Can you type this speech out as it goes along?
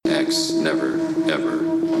X never, ever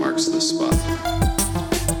marks the spot.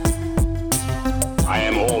 I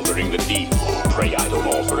am altering the deed. Pray I don't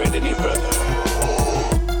alter it any further.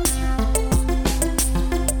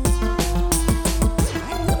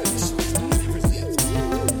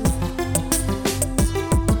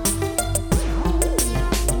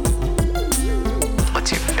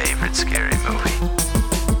 What's your favorite scary movie?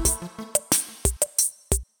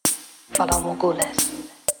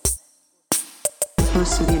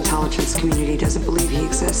 Most of the intelligence community doesn't believe he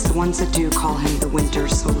exists. The ones that do call him the Winter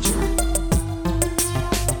Soldier.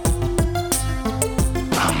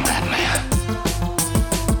 I'm Batman.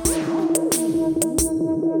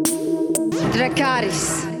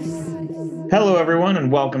 Dracarys. Hello, everyone,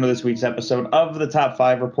 and welcome to this week's episode of the Top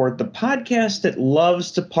 5 Report, the podcast that loves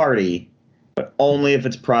to party, but only if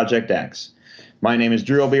it's Project X. My name is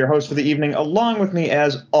Drew. I'll be your host for the evening. Along with me,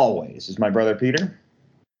 as always, is my brother Peter.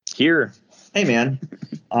 Here. Hey, man.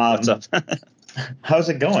 What's up? How's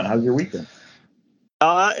it going? How's your weekend?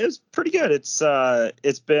 It's pretty good. It's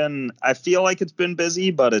been, I feel like it's been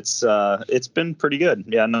busy, but it's been pretty good.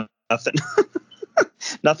 Yeah, nothing,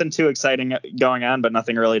 nothing too exciting going on, but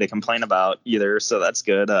nothing really to complain about either. So that's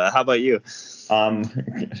good. How about you?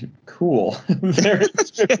 Cool. Very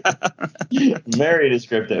descriptive. Very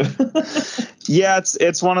descriptive. Yeah,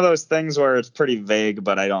 it's one of those things where it's pretty vague,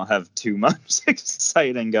 but I don't have too much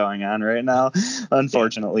exciting going on right now,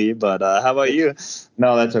 unfortunately. But how about you?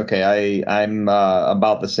 No, that's okay. I'm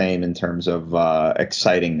about the same in terms of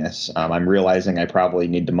excitingness. I'm realizing I probably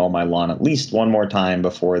need to mow my lawn at least one more time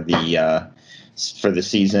before for the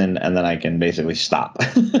season, and then I can basically stop.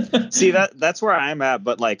 See, that's where I'm at,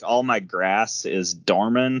 but like all my grass is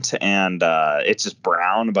dormant and it's just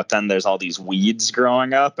brown, but then there's all these weeds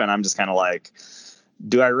growing up, and I'm just kind of like,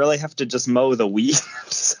 do I really have to just mow the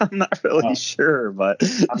weeds? I'm not really sure, but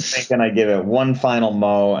I'm thinking I give it one final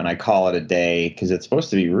mow and I call it a day, because it's supposed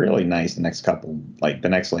to be really nice the next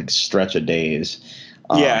stretch of days.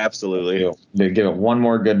 Yeah, absolutely. They give it one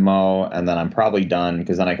more good mow, and then I'm probably done,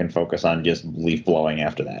 because then I can focus on just leaf blowing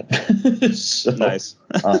after that. So, nice.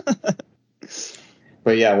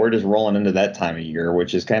 But yeah, we're just rolling into that time of year,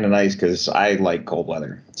 which is kind of nice because I like cold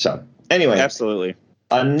weather. So anyway, absolutely.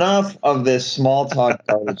 Enough of this small talk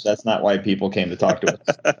garbage. That's not why people came to talk to us.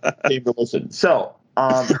 Came to listen. So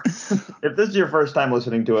if this is your first time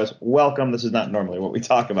listening to us, welcome. This is not normally what we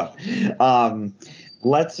talk about.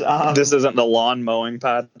 This isn't the lawn mowing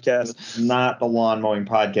podcast. Not the lawn mowing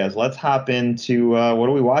podcast. Let's hop into what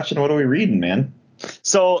are we watching? What are we reading, man?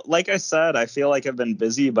 So, like I said, I feel like I've been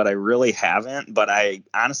busy, but I really haven't. But I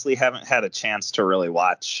honestly haven't had a chance to really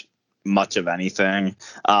watch much of anything.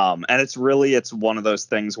 And it's one of those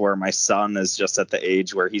things where my son is just at the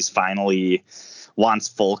age where he's finally wants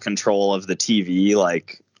full control of the TV,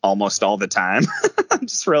 like almost all the time. I'm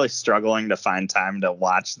just really struggling to find time to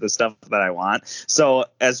watch the stuff that I want. So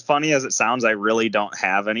as funny as it sounds, I really don't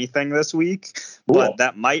have anything this week, but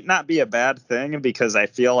that might not be a bad thing, because I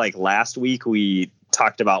feel like last week we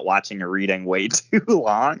talked about watching or reading way too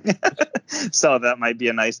long. So that might be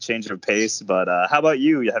a nice change of pace. But how about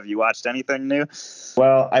you? Have you watched anything new?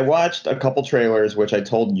 Well, I watched a couple trailers, which I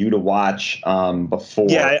told you to watch before.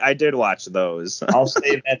 Yeah, I did watch those. I'll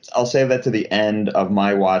save that to the end of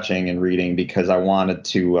my watching and reading, because I wanted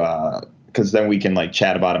to, because then we can like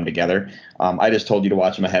chat about them together. I just told you to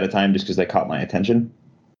watch them ahead of time just because they caught my attention.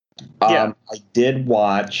 I did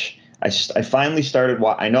watch. I finally started.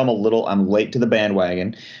 I know I'm late to the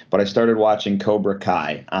bandwagon, but I started watching Cobra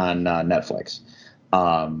Kai on Netflix,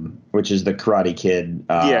 which is the Karate Kid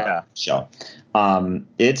show.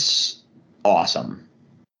 It's awesome.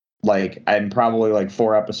 Like, I'm probably like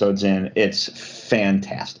 4 episodes in. It's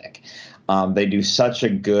fantastic. They do such a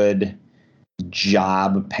good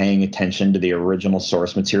job paying attention to the original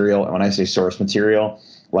source material. And when I say source material,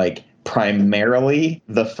 like primarily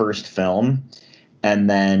the first film, and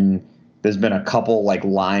then there's been a couple like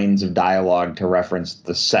lines of dialogue to reference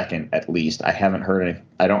the second, at least. I haven't heard any.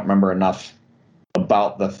 I don't remember enough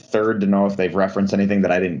about the third to know if they've referenced anything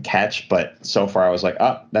that I didn't catch. But so far I was like,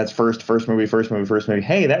 that's first movie.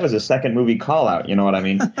 Hey, that was a second movie call out. You know what I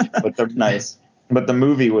mean? But Nice. But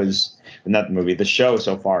the show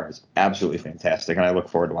so far is absolutely fantastic, and I look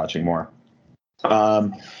forward to watching more.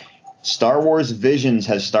 Star Wars Visions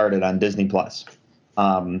has started on Disney Plus.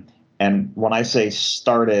 And when I say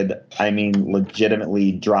started, I mean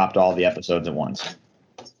legitimately dropped all the episodes at once.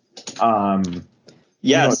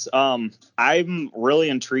 Yes, I'm really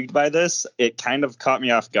intrigued by this. It kind of caught me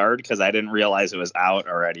off guard because I didn't realize it was out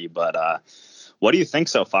already. But what do you think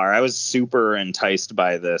so far? I was super enticed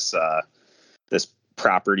by this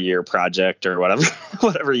property or project or whatever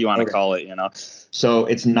whatever you want to call it, So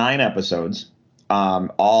it's 9 episodes,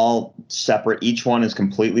 all separate. Each one is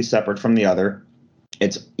completely separate from the other.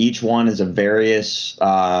 Each one is a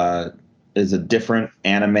different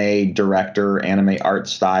anime director, anime art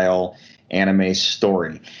style, anime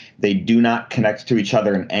story. They do not connect to each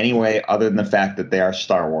other in any way other than the fact that they are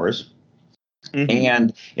Star Wars. Mm-hmm.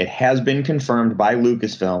 And it has been confirmed by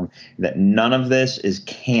Lucasfilm that none of this is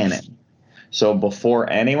canon. So before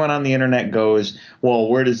anyone on the internet goes, well,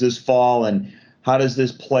 where does this fall and how does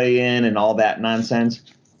this play in and all that nonsense,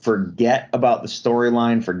 forget about the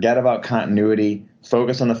storyline, forget about continuity,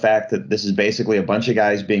 focus on the fact that this is basically a bunch of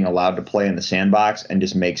guys being allowed to play in the sandbox and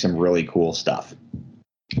just make some really cool stuff.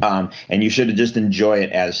 And you should just enjoy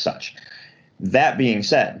it as such. That being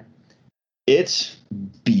said, it's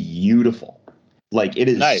beautiful. Like, it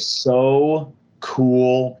is nice. So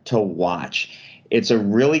cool to watch. It's a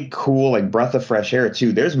really cool, like, breath of fresh air,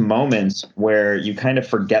 too. There's moments where you kind of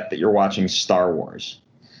forget that you're watching Star Wars.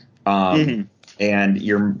 And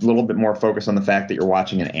you're a little bit more focused on the fact that you're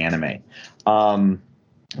watching an anime.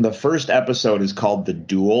 The first episode is called The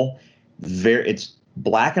Duel. It's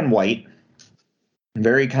black and white,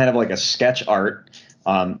 very kind of like a sketch art,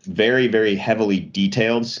 very, very heavily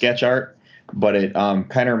detailed sketch art. But it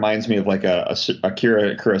kind of reminds me of like a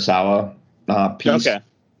Akira Kurosawa piece. Okay.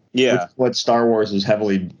 Yeah. What Star Wars is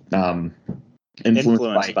heavily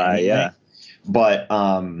influenced by anyway. Yeah. But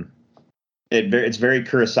it's very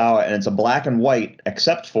Kurosawa, and it's a black and white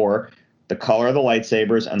except for the color of the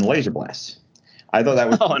lightsabers and the laser blasts. I thought that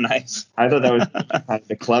was nice. I thought that was kind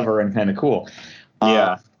of clever and kind of cool.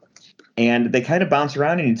 Yeah. And they kind of bounce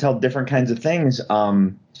around and you tell different kinds of things.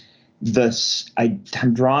 I'm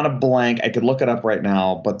drawing a blank. I could look it up right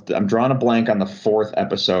now, but I'm drawing a blank on the 4th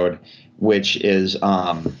episode, which is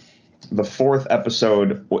the 4th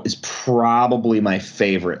episode is probably my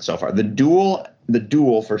favorite so far. The duel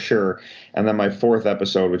for sure, and then my 4th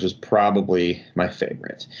episode, which is probably my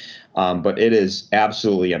favorite. But it is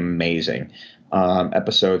absolutely amazing.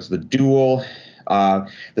 Episodes, the duel.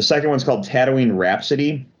 The second one's called Tatooine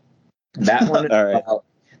Rhapsody. That one, right.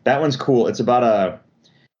 That one's cool. It's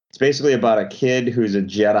basically about a kid who's a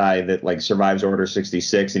Jedi that like survives Order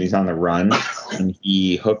 66, and he's on the run, and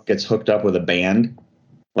he gets hooked up with a band,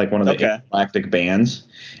 like one of the galactic bands,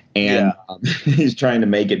 and he's trying to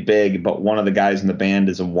make it big. But one of the guys in the band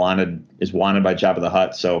is wanted by Jabba the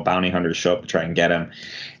Hutt, so bounty hunters show up to try and get him,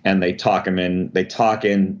 and they talk him into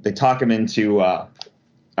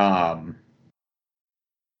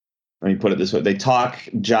let me put it this way. They talk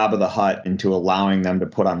Jabba the Hutt into allowing them to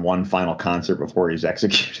put on one final concert before he's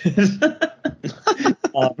executed.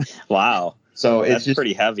 Wow. So it's just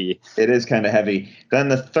pretty heavy. It is kind of heavy. Then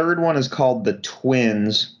the third one is called The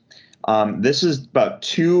Twins. This is about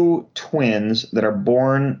 2 twins that are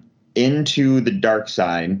born into the dark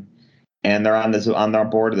side, and they're on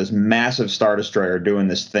board of this massive Star Destroyer doing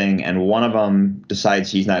this thing, and one of them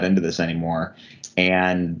decides he's not into this anymore.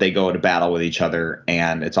 And they go to battle with each other,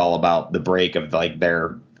 and it's all about the break of like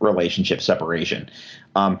their relationship separation.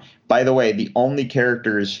 By the way, the only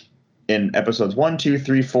characters in episodes 1, 2,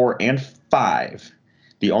 3, 4, and 5,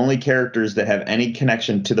 the only characters that have any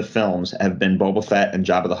connection to the films have been Boba Fett and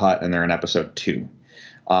Jabba the Hutt, and they're in episode 2.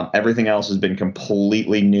 Everything else has been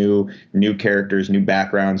completely new characters, new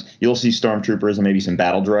backgrounds. You'll see stormtroopers and maybe some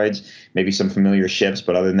battle droids, maybe some familiar ships,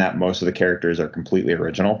 but other than that, most of the characters are completely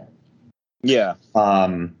original. Yeah.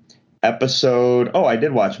 I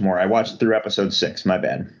did watch more. I watched through episode 6. My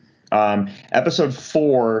bad. Episode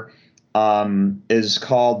 4 is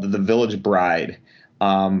called The Village Bride.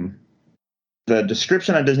 The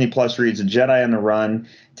description on Disney Plus reads: a Jedi on the run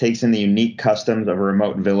takes in the unique customs of a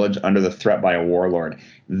remote village under the threat by a warlord.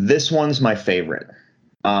 This one's my favorite.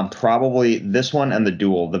 Probably this one and The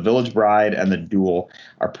Duel. The Village Bride and The Duel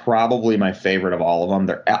are probably my favorite of all of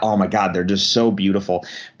them. Oh my God, they're just so beautiful.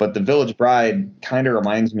 But The Village Bride kind of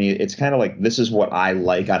reminds me, it's kind of like, this is what I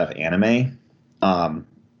like out of anime.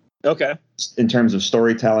 Okay. In terms of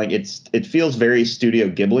storytelling, it feels very Studio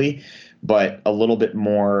Ghibli, but a little bit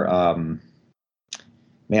more,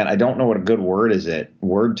 man, I don't know what a good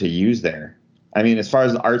word to use there. I mean, as far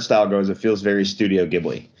as the art style goes, it feels very Studio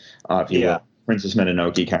Ghibli, if you will. Princess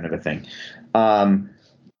Mononoke kind of a thing.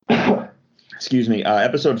 Excuse me.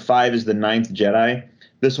 Episode 5 is The Ninth Jedi.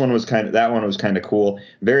 That one was kind of cool.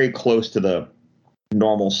 Very close to the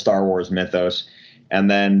normal Star Wars mythos. And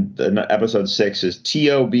then episode 6 is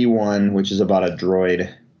TOB1, which is about a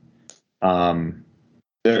droid.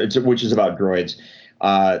 Which is about droids.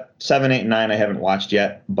 7, 8, and 9 I haven't watched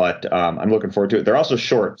yet, but I'm looking forward to it. They're also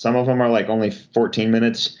short. Some of them are like only 14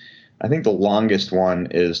 minutes. I think the longest one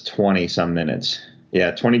is 20 some minutes.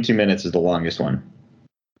 Yeah, 22 minutes is the longest one.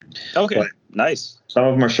 Okay, But nice. some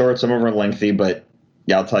of them are short, some of them are lengthy, but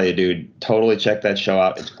yeah, I'll tell you, dude, totally check that show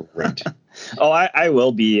out. It's great. Oh, I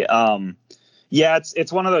will be. Yeah,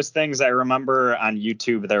 it's one of those things. I remember on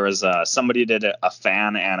YouTube there was somebody did a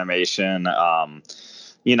fan animation,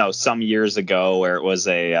 some years ago where it was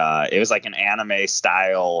like an anime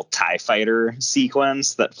style TIE fighter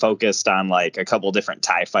sequence that focused on like a couple different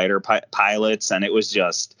TIE fighter pilots, and it was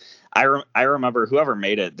just. I remember whoever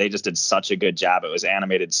made it, they just did such a good job. It was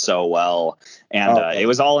animated so well, and it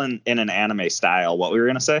was all in an anime style. What we were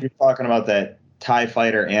gonna say? You're talking about that TIE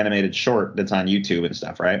Fighter animated short that's on YouTube and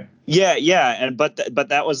stuff, right? Yeah, and but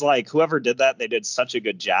that was like whoever did that, they did such a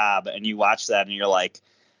good job, and you watch that and you're like,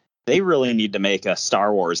 they really need to make a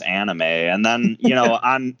Star Wars anime. And then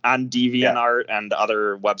on DeviantArt and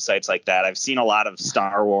other websites like that, I've seen a lot of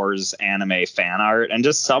Star Wars anime fan art, and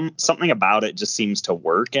just something about it just seems to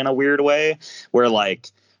work in a weird way, where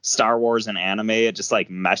like Star Wars and anime, it just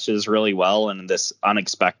like meshes really well in this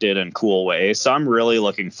unexpected and cool way. So I'm really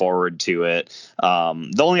looking forward to it.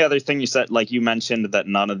 The only other thing you said, like you mentioned that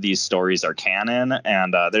none of these stories are canon.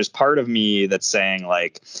 And there's part of me that's saying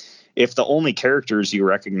like, if the only characters you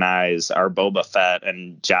recognize are Boba Fett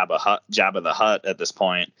and Jabba the Hutt at this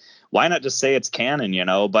point, why not just say it's canon,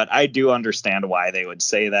 But I do understand why they would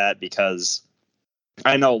say that, because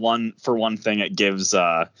I know one thing, it gives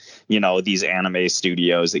these anime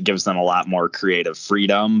studios, it gives them a lot more creative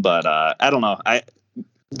freedom. But I don't know.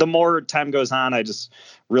 The more time goes on, I just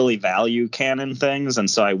really value canon things, and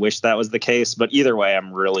so I wish that was the case. But either way,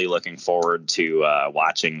 I'm really looking forward to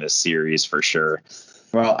watching this series for sure.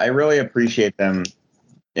 Well, I really appreciate them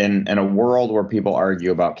in a world where people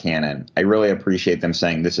argue about canon. I really appreciate them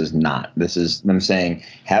saying this is not. This is them saying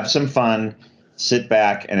have some fun, sit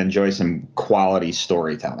back, and enjoy some quality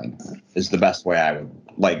storytelling. Is the best way I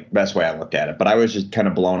looked at it. But I was just kind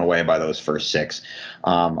of blown away by those first 6.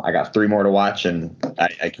 I got 3 more to watch, and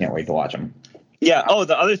I can't wait to watch them. Yeah. Oh,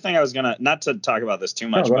 the other thing I was gonna, not to talk about this too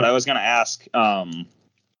much, but I was gonna ask.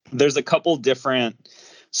 There's a couple different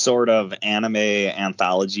sort of anime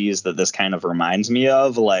anthologies that this kind of reminds me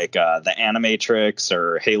of, like the Animatrix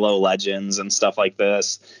or Halo Legends and stuff like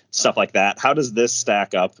that. How does this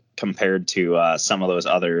stack up compared to some of those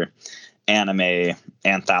other anime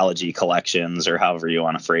anthology collections, or however you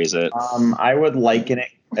want to phrase it? I would liken it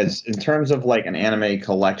as, in terms of like an anime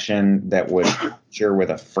collection that would share with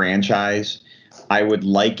a franchise, I would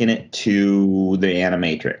liken it to the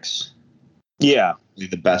Animatrix. Yeah.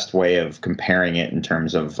 The best way of comparing it in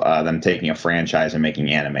terms of them taking a franchise and making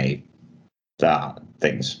anime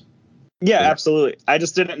things. Yeah, absolutely. I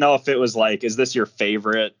just didn't know if it was like, is this your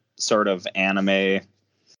favorite sort of anime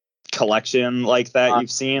collection like that you've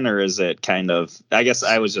seen, or is it kind of, I guess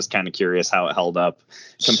I was just kind of curious how it held up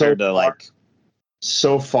compared to like.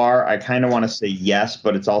 So far, I kind of want to say yes,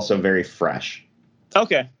 but it's also very fresh.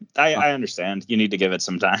 Okay. I understand. You need to give it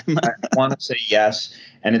some time. I want to say yes,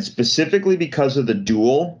 and it's specifically because of the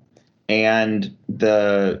duel and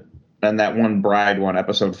that one Bride one,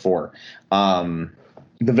 episode 4, The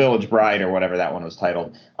Village Bride, or whatever that one was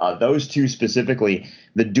titled. Those two specifically,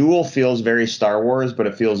 the duel feels very Star Wars, but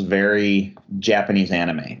it feels very Japanese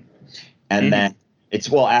anime. And then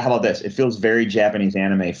how about this? It feels very Japanese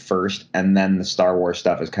anime first, and then the Star Wars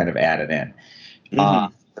stuff is kind of added in.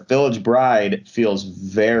 The Village Bride feels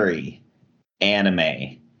very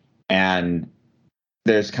anime, and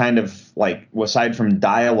there's kind of like, aside from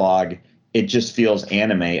dialogue, it just feels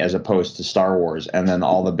anime as opposed to Star Wars. And then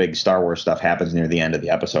all the big Star Wars stuff happens near the end of the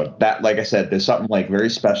episode. That, like I said, there's something like very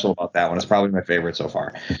special about that one. It's probably my favorite so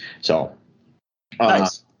far. So,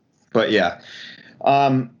 nice. But yeah,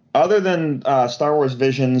 other than Star Wars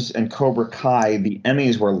Visions and Cobra Kai, the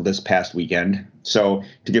Emmys were this past weekend. So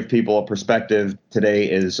to give people a perspective, today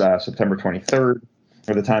is September 23rd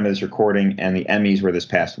for the time of this recording, and the Emmys were this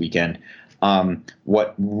past weekend.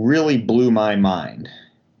 What really blew my mind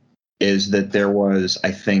is that there was,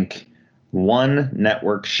 I think, one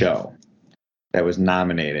network show that was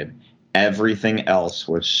nominated. Everything else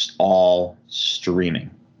was all streaming.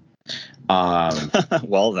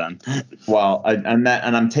 Well then. Well,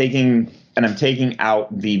 I'm taking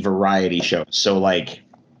out the variety shows. So like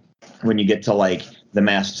when you get to like The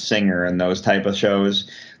Masked Singer and those type of shows,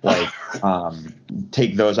 like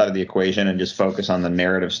take those out of the equation and just focus on the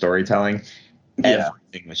narrative storytelling. Yeah.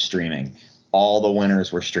 Everything was streaming. All the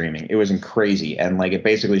winners were streaming. It was crazy. And like, it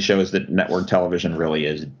basically shows that network television really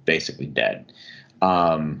is basically dead.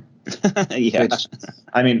 Yeah.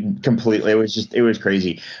 I mean, completely. It was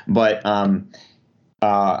crazy. But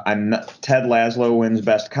Ted Lasso wins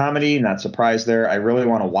Best Comedy. Not surprised there. I really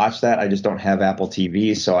want to watch that. I just don't have Apple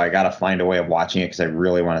TV, so I got to find a way of watching it because I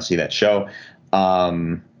really want to see that show.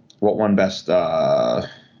 What won Best?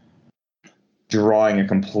 Drawing a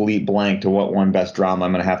complete blank to what won Best Drama.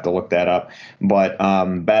 I'm going to have to look that up. But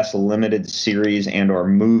Best Limited Series and/or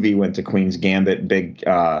Movie went to Queen's Gambit.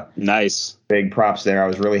 Nice. Big props there. I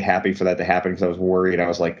was really happy for that to happen because I was worried. I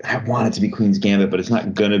was like, I want it to be Queen's Gambit, but it's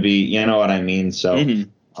not going to be. You know what I mean? So, Emmy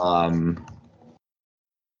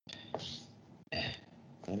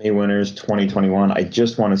winners 2021. I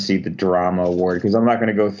just want to see the drama award because I'm not going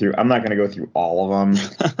to go through all of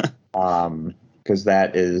them. Because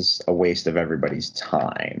that is a waste of everybody's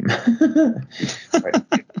time.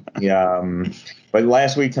 But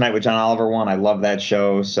last week tonight with John Oliver won. I love that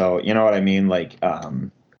show. So you know what I mean? Like, all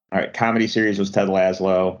right, comedy series was Ted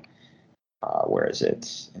Lasso. Where is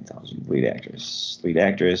it? Lead actress.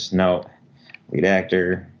 No, lead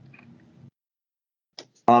actor.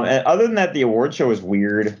 And other than that, the award show is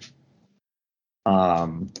weird.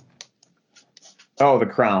 The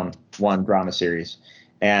Crown won drama series.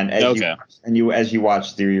 And as you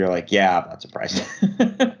watch through, you're like, yeah, I'm not surprised.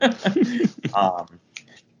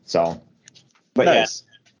 But nice.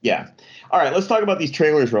 Yeah. All right, let's talk about these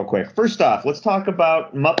trailers real quick. First off, let's talk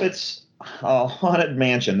about Muppets Haunted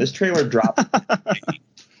Mansion. This trailer dropped.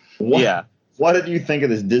 What did you think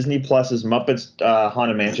of this Disney Plus's Muppets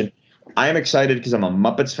Haunted Mansion? I am excited because I'm a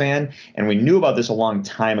Muppets fan, and we knew about this a long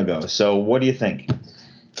time ago. So what do you think?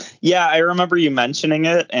 Yeah, I remember you mentioning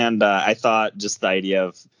it, and I thought just the idea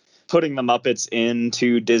of putting the Muppets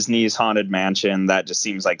into Disney's Haunted Mansion, that just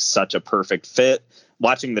seems like such a perfect fit.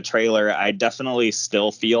 Watching the trailer, I definitely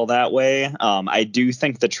still feel that way. I do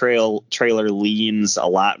think the trailer leans a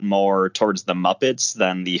lot more towards the Muppets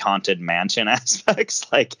than the Haunted Mansion aspects.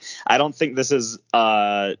 Like, I don't think this is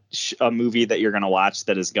a movie that you're going to watch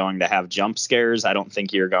that is going to have jump scares. I don't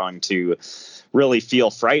think you're going to really feel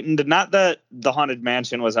frightened. Not that the Haunted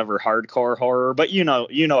Mansion was ever hardcore horror, but you know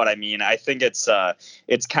what I mean. I think it's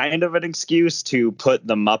kind of an excuse to put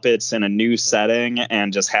the Muppets in a new setting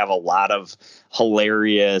and just have a lot of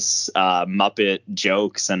hilarious Muppet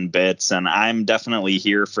jokes and bits, and I'm definitely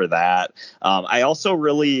here for that. I also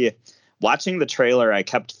really, watching the trailer, I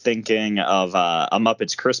kept thinking of A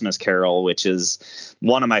Muppet's Christmas Carol, which is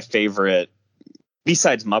one of my favorite.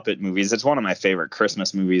 Besides Muppet movies, it's one of my favorite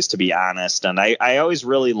Christmas movies, to be honest. And I always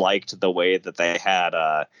really liked the way that they had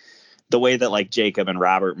the way that like Jacob and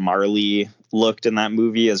Robert Marley looked in that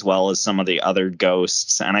movie, as well as some of the other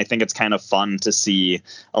ghosts. And I think it's kind of fun to see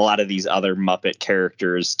a lot of these other Muppet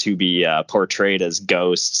characters to be portrayed as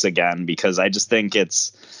ghosts again, because I just think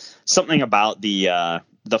it's something about the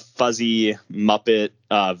fuzzy Muppet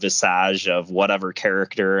visage of whatever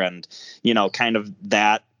character, and kind of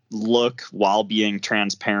that look while being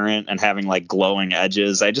transparent and having like glowing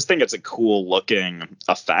edges. I just think it's a cool looking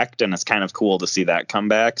effect, and it's kind of cool to see that come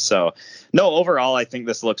back. So no, overall, I think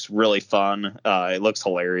this looks really fun. It looks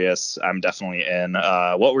hilarious. I'm definitely in.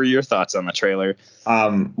 What were your thoughts on the trailer?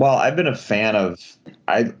 Well, I've been a fan of,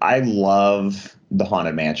 I love the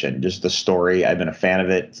Haunted Mansion, just the story. I've been a fan of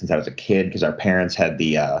it since I was a kid because our parents had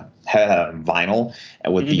the vinyl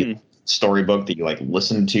with the storybook that you like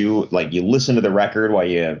listen to, like you listen to the record while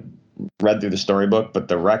you read through the storybook, but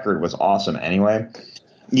the record was awesome anyway.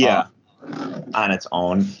 On its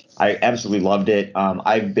own, I absolutely loved it.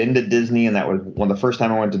 I've been to Disney, and that was the first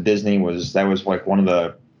time I went to Disney was like one of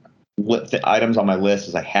the items on my list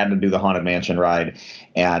is I had to do the Haunted Mansion ride,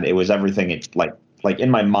 and it was everything it like in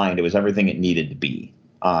my mind it was everything it needed to be.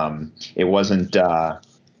 It wasn't I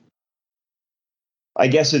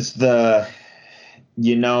guess it's the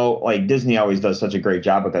like Disney always does such a great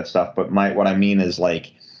job with that stuff, but what I mean is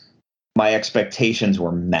like my expectations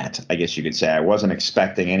were met, I guess you could say. I wasn't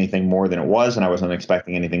expecting anything more than it was, and I wasn't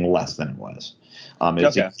expecting anything less than it was.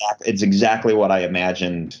 It's exactly what I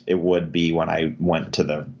imagined it would be when I went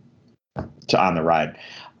on the ride.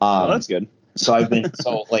 Well, that's good. So I've been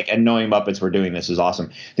and knowing Muppets were doing this is awesome.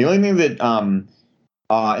 The only thing that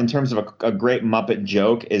in terms of a great Muppet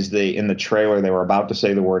joke is in the trailer they were about to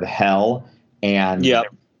say the word hell, and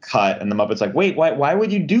cut, and the Muppets like, wait, why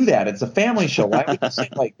would you do that? It's a family show. Why would you say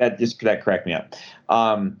like that? That cracked me up.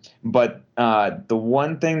 But the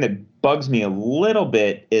one thing that bugs me a little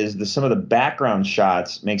bit is some of the background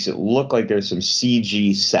shots makes it look like there's some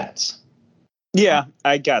CG sets. Yeah,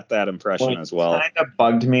 I got that impression as well. It kind of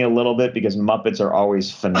bugged me a little bit because Muppets are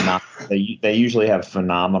always phenomenal. They usually have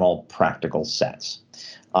phenomenal practical sets.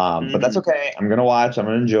 But that's okay. I'm going to watch. I'm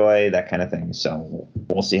going to enjoy that kind of thing. So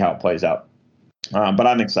we'll see how it plays out. But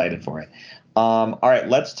I'm excited for it. All right,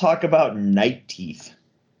 let's talk about Night Teeth.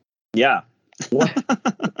 Yeah. What?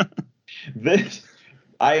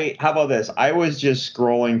 How about this? I was just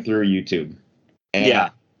scrolling through YouTube, and Yeah.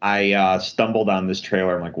 I stumbled on this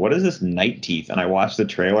trailer. I'm like, what is this Night Teeth? And I watched the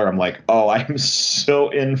trailer. I'm like, oh, I'm so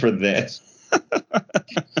in for this.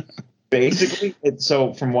 Basically,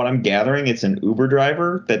 so from what I'm gathering, it's an Uber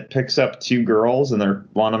driver that picks up two girls, and they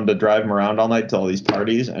want them to drive them around all night to all these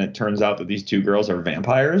parties. And it turns out that these two girls are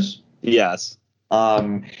vampires. Yes.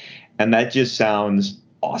 And that just sounds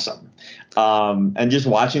awesome. And just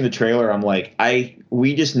watching the trailer, I'm like,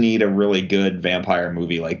 we just need a really good vampire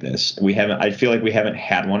movie like this. I feel like we haven't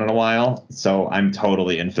had one in a while, so I'm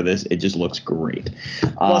totally in for this. It just looks great.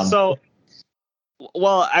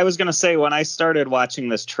 Well, I was going to say, when I started watching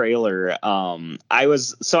this trailer, I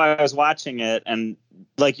was watching it, and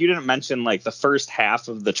like, you didn't mention like the first half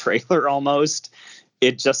of the trailer almost.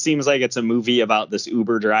 It just seems like it's a movie about this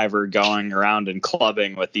Uber driver going around and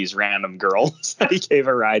clubbing with these random girls that he gave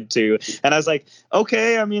a ride to. And I was like,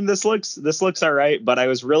 okay, I mean, this looks all right. But I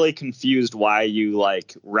was really confused why you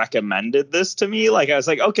like recommended this to me. Like, I was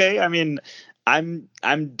like, okay, I mean, I'm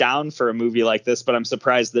down for a movie like this, but I'm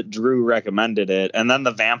surprised that Drew recommended it. And then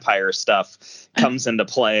the vampire stuff comes into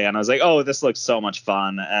play, and I was like, oh, this looks so much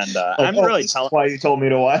fun. And I'm really telling why you told me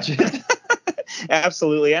to watch it.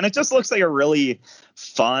 Absolutely. And it just looks like a really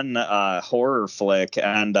fun horror flick.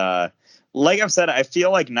 And like I've said, I feel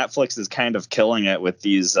like Netflix is kind of killing it with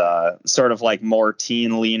these sort of like more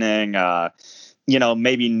teen leaning,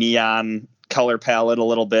 maybe neon color palette a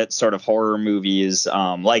little bit, sort of horror movies.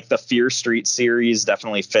 Like the Fear Street series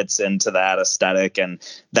definitely fits into that aesthetic, and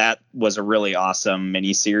that was a really awesome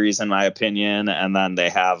miniseries in my opinion. And then they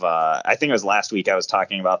have I think it was last week I was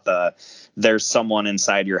talking about the There's Someone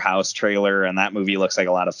Inside Your House trailer, and that movie looks like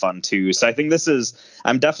a lot of fun too. So I think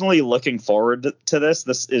I'm definitely looking forward to this.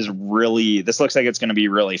 This looks like it's going to be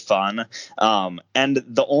really fun. And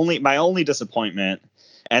my only disappointment,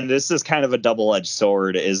 and this is kind of a double-edged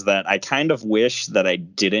sword, is that I kind of wish that I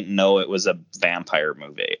didn't know it was a vampire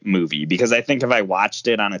movie, because I think if I watched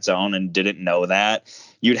it on its own and didn't know that,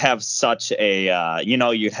 you'd have such a,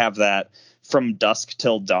 you'd have that From Dusk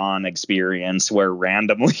Till Dawn experience where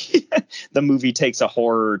randomly the movie takes a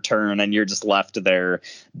horror turn and you're just left there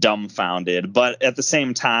dumbfounded. But at the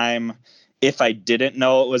same time, if I didn't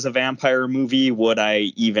know it was a vampire movie, would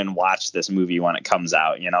I even watch this movie when it comes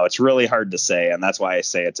out? It's really hard to say. And that's why I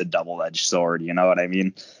say it's a double-edged sword. You know what I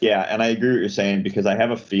mean? Yeah. And I agree with what you're saying, because I have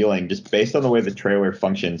a feeling, just based on the way the trailer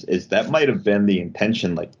functions, is that might have been the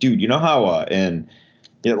intention. Like, dude, you know how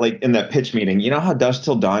like in that pitch meeting, you know how Dusk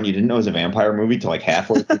Till Dawn, you didn't know it was a vampire movie till like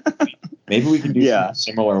halfway through? Maybe we can do something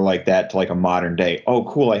similar like that to like a modern day. Oh,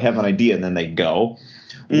 cool, I have an idea. And then they go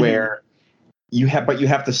where you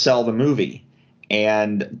have to sell the movie.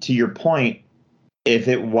 And to your point, if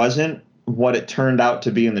it wasn't what it turned out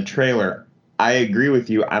to be in the trailer, I agree with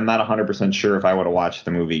you. I'm not 100% sure if I would have watched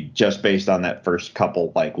the movie just based on that first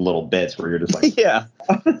couple like little bits where you're just like, yeah.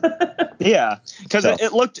 Yeah, because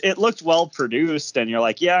it looked well produced, and you're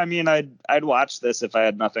like, yeah, I mean, I'd watch this if I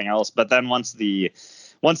had nothing else. But then once the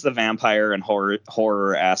vampire and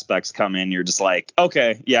horror aspects come in, you're just like,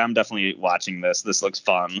 okay, yeah, I'm definitely watching this. This looks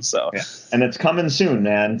fun. So, yeah. And it's coming soon,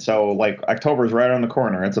 man. So like October's right around the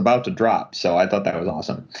corner. It's about to drop. So I thought that was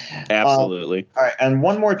awesome. Absolutely. All right, and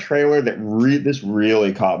one more trailer that this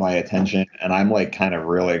really caught my attention, and I'm like kind of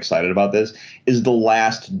really excited about this, is The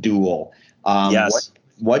Last Duel. Yes.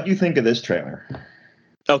 What do you think of this trailer?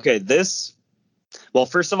 Okay, well,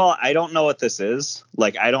 first of all, I don't know what this is.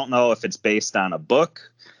 Like, I don't know if it's based on a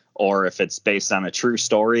book or if it's based on a true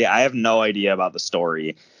story. I have no idea about the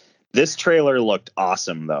story. This trailer looked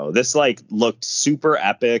awesome, though. This looked super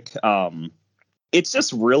epic. It's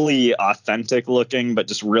just really authentic looking, but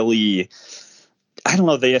just really, I don't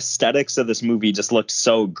know, the aesthetics of this movie just looked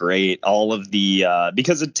so great. All of the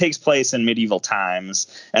because it takes place in medieval times,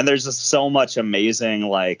 and there's just so much amazing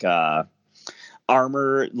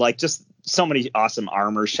armor, just so many awesome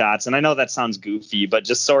armor shots. And I know that sounds goofy, but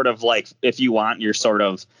just sort of like if you want your sort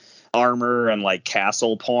of armor and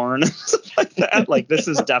castle porn stuff like that, this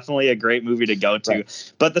is definitely a great movie to go to.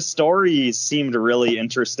 Right. But the story seemed really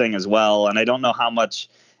interesting as well, and I don't know how much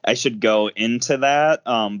I should go into that.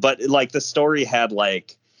 But the story had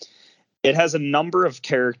it has a number of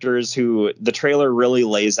characters who the trailer really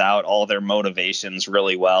lays out all their motivations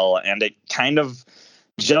really well. And it kind of,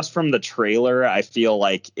 just from the trailer, I feel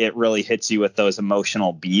like it really hits you with those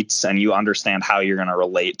emotional beats, and you understand how you're going to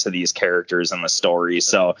relate to these characters in the story.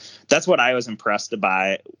 So that's what I was impressed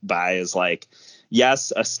by is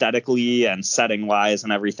yes, aesthetically and setting wise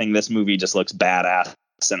and everything, this movie just looks badass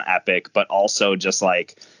and epic, but also just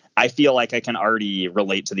I feel like I can already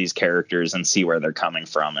relate to these characters and see where they're coming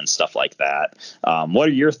from and stuff like that. What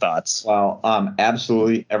are your thoughts? Well,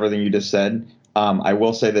 absolutely everything you just said. I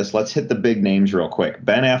will say this. Let's hit the big names real quick.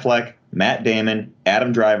 Ben Affleck, Matt Damon,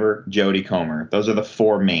 Adam Driver, Jodie Comer. Those are the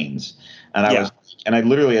four mains. And I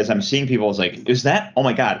literally, as I'm seeing people, I was like, is that, oh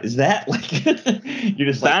my God, is that like, you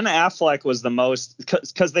just Ben Affleck was the most,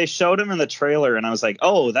 because they showed him in the trailer and I was like,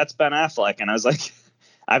 oh, that's Ben Affleck. And I was like,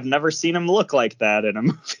 I've never seen him look like that in a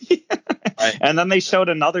movie. Right. And then they showed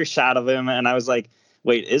another shot of him and I was like,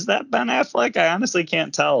 wait, is that Ben Affleck? I honestly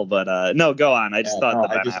can't tell, but no, go on. I just thought the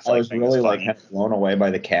Ben Affleck I was thing really was funny. blown away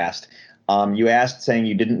by the cast. You asked saying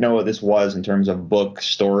you didn't know what this was in terms of book,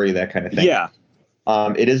 story, that kind of thing. Yeah.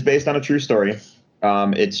 It is based on a true story.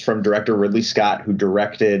 It's from director Ridley Scott, who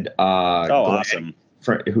directed awesome.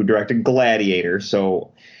 Who directed Gladiator.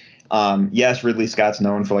 So yes, Ridley Scott's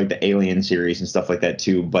known for like the Alien series and stuff like that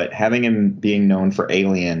too, but having him being known for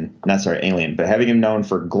Alien, but having him known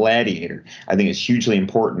for Gladiator, I think is hugely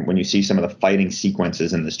important when you see some of the fighting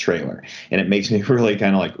sequences in this trailer. And it makes me really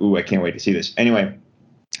kind of like, ooh, I can't wait to see this. Anyway,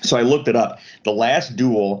 so I looked it up. The Last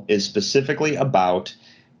Duel is specifically about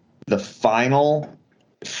the final.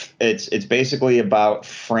 It's basically about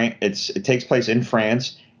it takes place in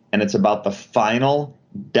France, and it's about the final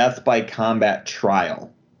death by combat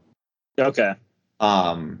trial. Okay.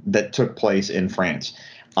 That took place in France.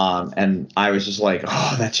 And I was just like,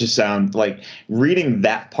 oh, that just sounds like, reading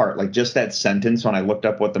that part, like just that sentence when I looked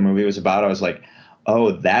up what the movie was about, I was like,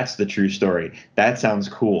 oh, that's the true story. That sounds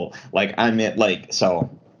cool. Like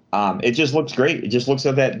it just looks great. It just looks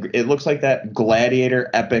like that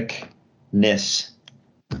Gladiator epicness.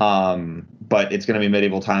 But it's going to be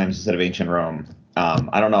medieval times instead of ancient Rome.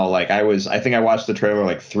 I don't know. Like I think I watched the trailer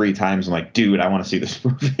like 3 times. I'm like, dude, I want to see this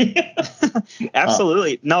movie.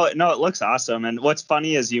 Absolutely. No, it looks awesome. And what's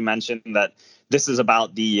funny is you mentioned that this is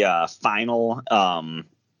about the final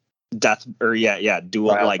death or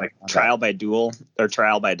duel, trial by duel or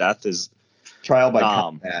trial by death is trial by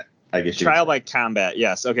combat. I guess trial by combat.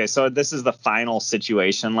 Yes. Okay. So this is the final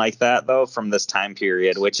situation like that, though, from this time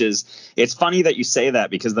period, it's funny that you say that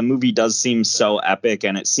because the movie does seem so epic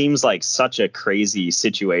and it seems like such a crazy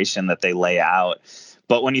situation that they lay out.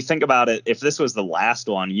 But when you think about it, if this was the last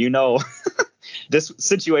one, this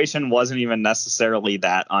situation wasn't even necessarily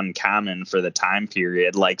that uncommon for the time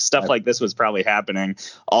period. Like stuff like this was probably happening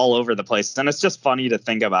all over the place. And it's just funny to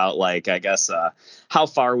think about, like, I guess, how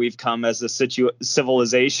far we've come as a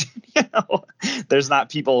civilization. There's not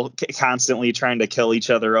people constantly trying to kill each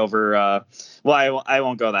other over. I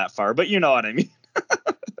won't go that far, but you know what I mean?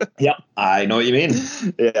 Yep. I know what you mean.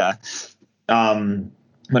 Yeah.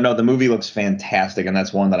 But no, the movie looks fantastic. And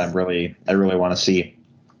that's one that I really want to see.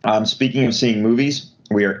 Speaking of seeing movies,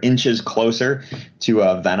 we are inches closer to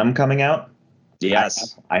Venom coming out.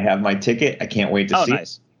 Yes. I have my ticket. I can't wait to see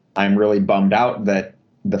nice. it. I'm really bummed out that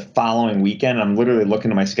the following weekend, I'm literally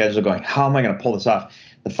looking at my schedule going, how am I going to pull this off?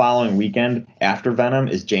 The following weekend after Venom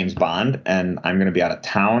is James Bond, and I'm going to be out of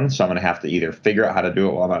town, so I'm going to have to either figure out how to do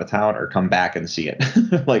it while I'm out of town or come back and see it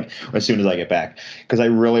like as soon as I get back, because I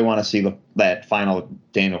really want to see that final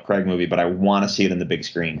Daniel Craig movie, but I want to see it in the big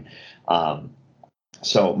screen.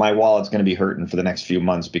 So my wallet's going to be hurting for the next few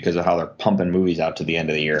months because of how they're pumping movies out to the end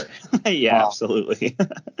of the year. Yeah, absolutely.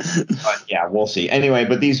 But yeah, we'll see. Anyway,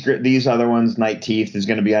 but these other ones, Night Teeth is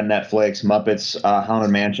going to be on Netflix. Muppets Haunted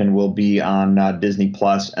Mansion will be on Disney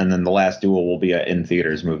Plus, and then The Last Duel will be an in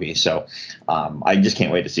theaters movie. So I just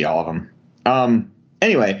can't wait to see all of them.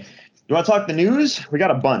 Anyway, you want to talk the news? We got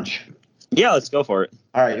a bunch. Yeah, let's go for it.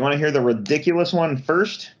 All right, you want to hear the ridiculous one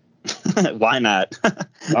first? Why not?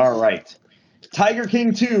 All right. Tiger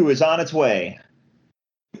King 2 is on its way.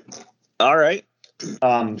 All right.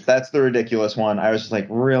 That's the ridiculous one. I was just like,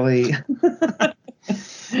 really?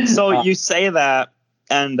 So you say that,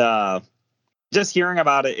 and just hearing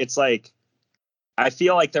about it, it's like, I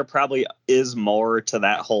feel like there probably is more to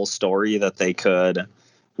that whole story that they could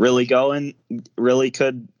really go and really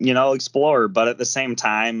could, explore. But at the same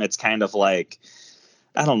time, it's kind of like,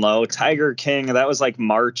 I don't know, Tiger King, that was like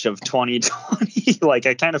March of 2020. Like,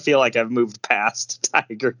 I kind of feel like I've moved past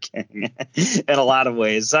Tiger King in a lot of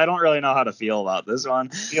ways. So I don't really know how to feel about this one.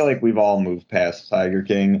 I feel like we've all moved past Tiger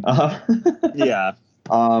King. Yeah.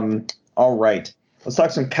 All right. Let's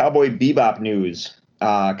talk some Cowboy Bebop news.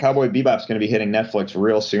 Cowboy Bebop's going to be hitting Netflix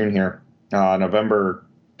real soon here. November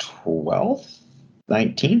 12th?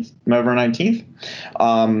 19th? November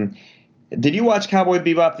 19th? Did you watch Cowboy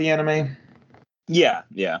Bebop, the anime? Yeah.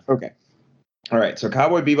 Okay. All right. So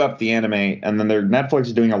Cowboy Bebop, the anime, and then Netflix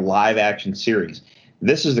is doing a live action series.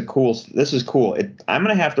 This is cool. I'm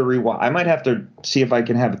gonna have to rewatch. I might have to see if I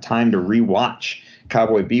can have time to rewatch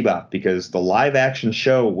Cowboy Bebop, because the live action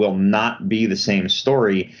show will not be the same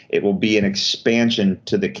story. It will be an expansion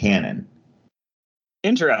to the canon.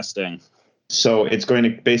 Interesting. So it's going to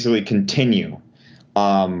basically continue,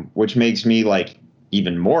 which makes me like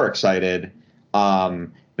even more excited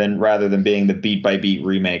than rather than being the beat by beat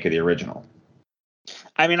remake of the original.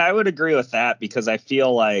 I mean, I would agree with that, because I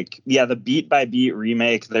feel like, yeah, the beat by beat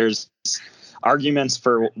remake, there's arguments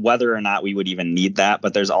for whether or not we would even need that.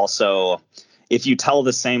 But there's also, if you tell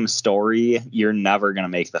the same story, you're never going to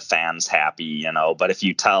make the fans happy, you know. But if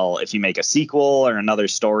you make a sequel or another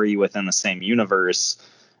story within the same universe,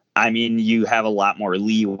 I mean, you have a lot more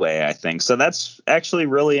leeway, I think. So that's actually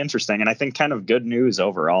really interesting, and I think kind of good news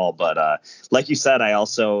overall. But like you said,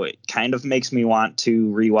 it kind of makes me want to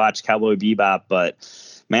rewatch Cowboy Bebop. But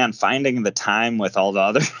man, finding the time with all the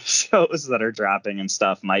other shows that are dropping and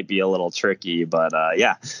stuff might be a little tricky. But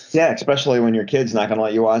yeah, especially when your kid's not going to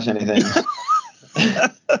let you watch anything.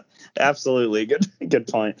 Absolutely. Good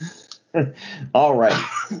point. All right.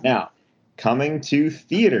 Now, coming to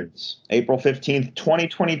theaters, April 15th,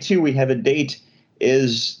 2022, we have a date,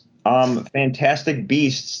 is Fantastic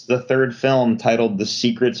Beasts, the third film, titled The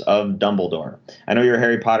Secrets of Dumbledore. I know you're a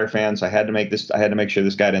Harry Potter fan, so I had to make sure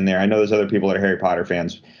this got in there. I know there's other people that are Harry Potter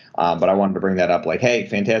fans, but I wanted to bring that up. Like, hey,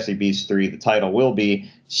 Fantastic Beasts 3, the title will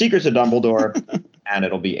be Secrets of Dumbledore, and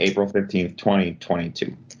it'll be April 15th,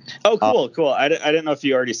 2022. Oh, cool. I didn't know if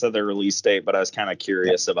you already said the release date, but I was kind of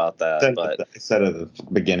curious about that. I said at the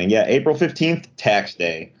beginning. Yeah, April 15th, tax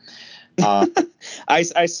day. I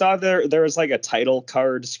saw there was like a title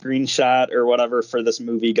card screenshot or whatever for this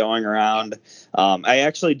movie going around. I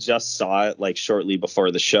actually just saw it like shortly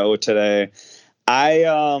before the show today.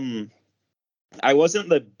 I wasn't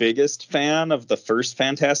the biggest fan of the first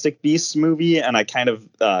Fantastic Beasts movie, and I kind of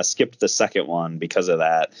skipped the second one because of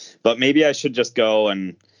that. But maybe I should just go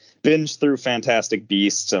and binge through Fantastic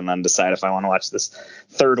Beasts and then decide if I want to watch this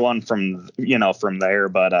third one from there.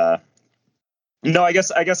 But no, I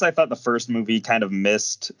guess I thought the first movie kind of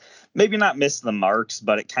maybe not missed the marks,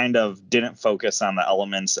 but it kind of didn't focus on the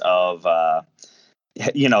elements of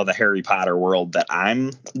the Harry Potter world that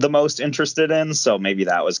I'm the most interested in. So maybe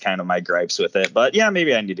that was kind of my gripes with it. But yeah,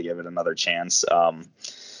 maybe I need to give it another chance. I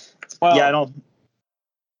don't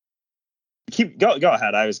go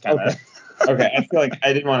ahead. I was kind of okay. I feel like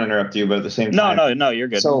I didn't want to interrupt you, but at the same time, no, you're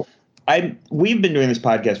good. So we've been doing this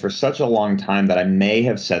podcast for such a long time that I may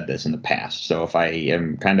have said this in the past. So if I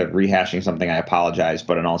am kind of rehashing something, I apologize.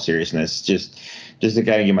 But in all seriousness, just to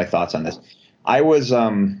kind of give my thoughts on this, I was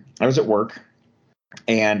at work.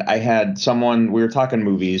 And I had we were talking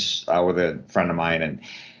movies with a friend of mine, and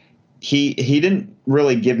he didn't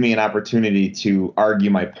really give me an opportunity to argue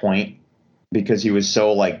my point, because he was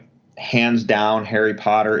so like, hands down, Harry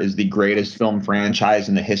Potter is the greatest film franchise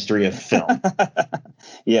in the history of film.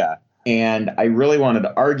 Yeah. And I really wanted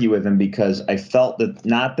to argue with him, because I felt that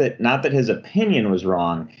not that his opinion was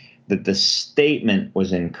wrong, that the statement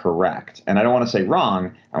was incorrect. And I don't want to say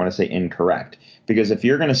wrong, I want to say incorrect. Because if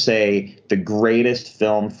you're going to say the greatest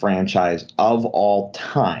film franchise of all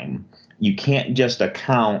time, you can't just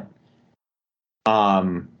account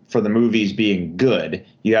for the movies being good.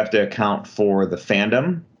 You have to account for the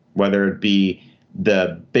fandom, whether it be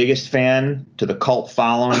the biggest fan to the cult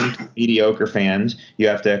following to mediocre fans. You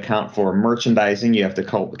have to account for merchandising. You have to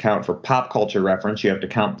account for pop culture reference. You have to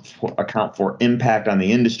account for impact on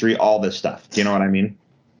the industry, all this stuff. Do you know what I mean?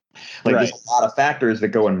 Like, right. There's a lot of factors that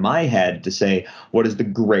go in my head to say what is the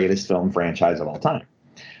greatest film franchise of all time.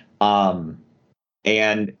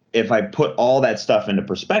 And if I put all that stuff into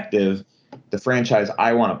perspective, the franchise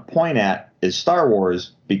I want to point at is Star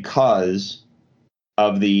Wars, because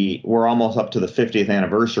of we're almost up to the 50th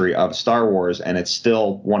anniversary of Star Wars, and it's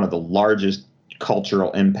still one of the largest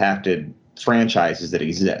cultural impacted franchises that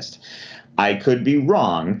exist. I could be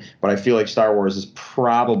wrong, but I feel like Star Wars is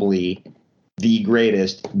probably the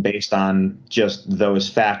greatest based on just those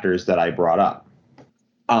factors that I brought up.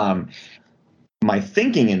 My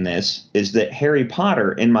thinking in this is that Harry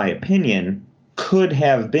Potter, in my opinion, could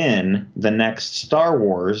have been the next Star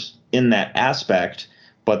Wars in that aspect,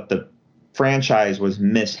 but the franchise was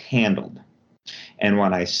mishandled. And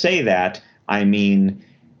when I say that, I mean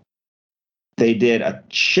they did a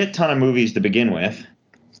shit ton of movies to begin with,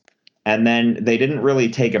 and then they didn't really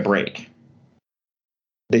take a break.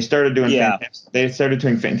 They started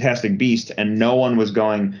doing Fantastic Beasts, and no one was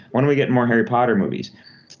going, when are we getting more Harry Potter movies?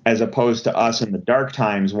 As opposed to us in the dark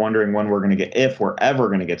times wondering when we're going to get, if we're ever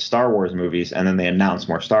going to get Star Wars movies, and then they announce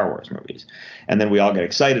more Star Wars movies. And then we all get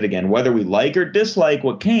excited again. Whether we like or dislike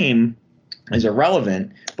what came, is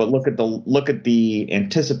irrelevant, but look at the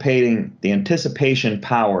anticipation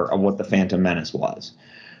power of what the Phantom Menace was.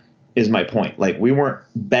 Is my point. Like, we were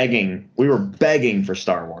begging for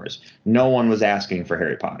Star Wars. No one was asking for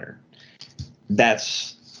Harry Potter.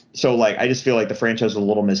 That's so, like, I just feel like the franchise was a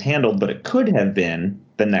little mishandled, but it could have been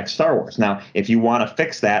the next Star Wars. Now, if you want to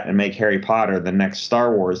fix that and make Harry Potter the next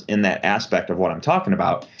Star Wars in that aspect of what I'm talking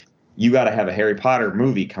about, you got to have a Harry Potter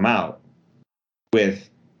movie come out with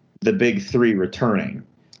the big three returning,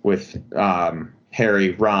 with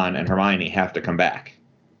Harry, Ron, and Hermione have to come back.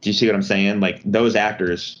 Do you see what I'm saying? Like, those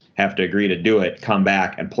actors have to agree to do it, come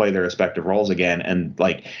back and play their respective roles again. And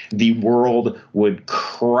like, the world would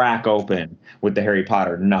crack open with the Harry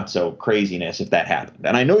Potter nutso craziness if that happened.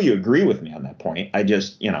 And I know you agree with me on that point. I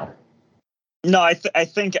just, No, I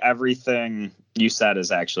think everything you said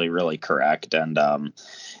is actually really correct. And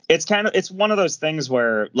it's one of those things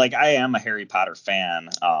where, like, I am a Harry Potter fan.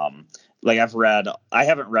 Like, I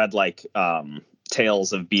haven't read like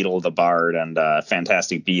Tales of Beetle the Bard and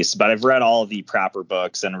Fantastic Beasts, but I've read all of the proper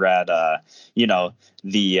books and read,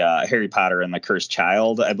 the Harry Potter and the Cursed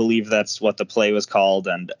Child. I believe that's what the play was called.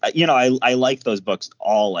 And, I like those books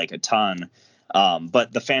all like a ton.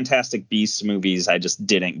 But the Fantastic Beasts movies, I just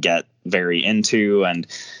didn't get very into. And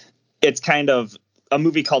it's kind of a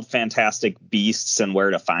movie called Fantastic Beasts and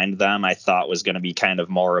Where to Find Them, I thought was going to be kind of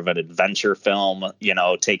more of an adventure film,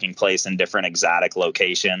 taking place in different exotic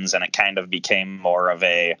locations. And it kind of became more of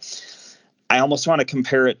I almost want to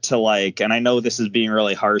compare it to like, and I know this is being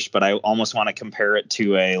really harsh, but I almost want to compare it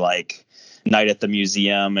to a like Night at the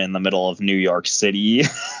Museum in the middle of New York City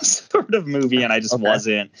sort of movie. And I just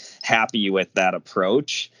wasn't happy with that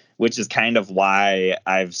approach, which is kind of why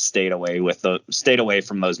I've stayed away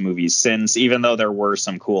from those movies since, even though there were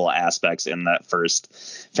some cool aspects in that first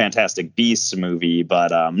Fantastic Beasts movie.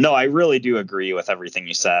 But no, I really do agree with everything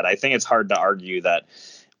you said. I think it's hard to argue that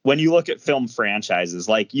when you look at film franchises,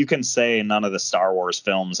 like, you can say none of the Star Wars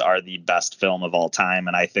films are the best film of all time.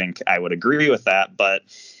 And I think I would agree with that. But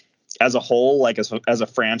as a whole, like as a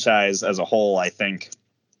franchise as a whole, I think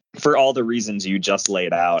for all the reasons you just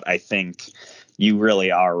laid out, I think you really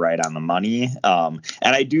are right on the money. And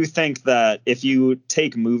I do think that if you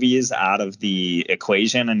take movies out of the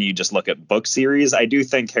equation and you just look at book series, I do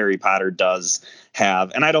think Harry Potter does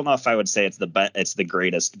have, and I don't know if I would say it's the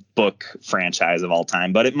greatest book franchise of all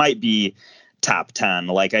time, but it might be top 10.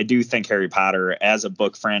 Like, I do think Harry Potter as a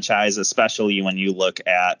book franchise, especially when you look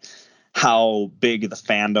at how big the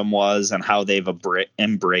fandom was and how they've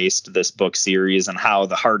embraced this book series and how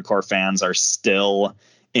the hardcore fans are still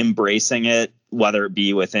embracing it, whether it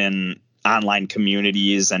be within online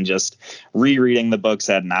communities and just rereading the books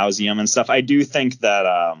ad nauseum and stuff. I do think that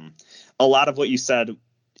a lot of what you said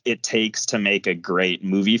it takes to make a great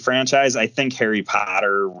movie franchise, I think Harry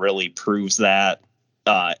Potter really proves that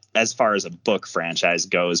as far as a book franchise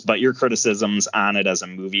goes. But your criticisms on it as a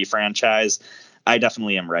movie franchise, I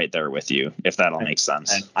definitely am right there with you, if that all makes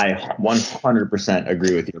sense. And I 100%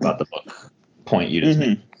 agree with you about the book point you just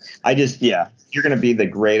made. If you're going to be the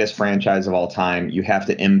greatest franchise of all time, you have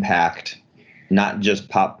to impact not just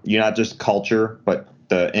culture, but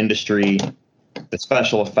the industry, the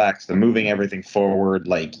special effects, the moving everything forward.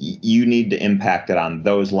 Like, you need to impact it on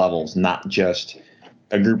those levels, not just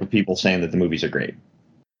a group of people saying that the movies are great.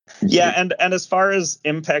 Yeah, and as far as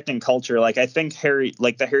impacting culture, like, I think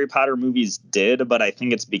the Harry Potter movies did, but I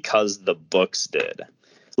think it's because the books did.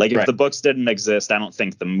 Like, if the books didn't exist, I don't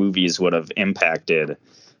think the movies would have impacted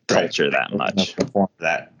culture that much. Perform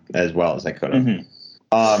that as well as I could have.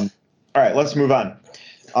 All right, let's move on.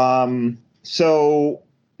 So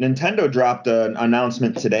Nintendo dropped an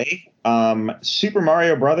announcement today. Super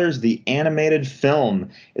Mario Brothers, the animated film,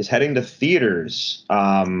 is heading to theaters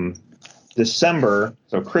December,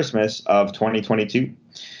 so Christmas of 2022.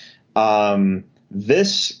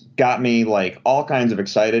 This got me like all kinds of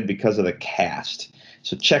excited because of the cast.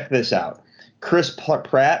 So check this out. Chris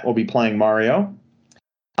Pratt will be playing Mario.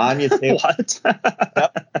 Anya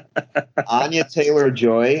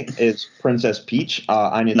Taylor-Joy is Princess Peach.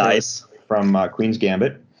 Anya Taylor from Queen's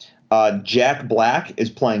Gambit. Jack Black is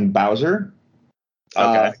playing Bowser.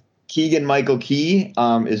 Keegan-Michael Key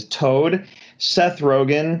is Toad. Seth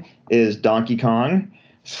Rogen is Donkey Kong.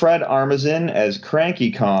 Fred Armisen as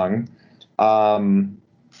Cranky Kong. The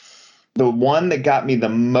one that got me the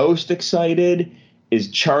most excited is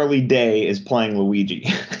Charlie Day is playing Luigi.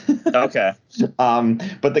 Okay.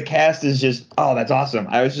 But the cast is just, that's awesome.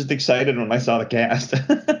 I was just excited when I saw the cast.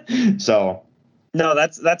 So. No,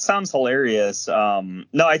 that sounds hilarious. No,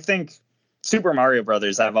 I think Super Mario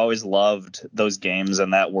Brothers, I've always loved those games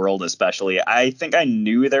and that world especially. I think I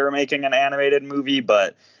knew they were making an animated movie,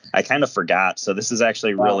 but I kind of forgot. So this is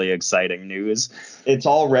actually really exciting news. It's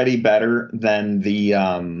already better than the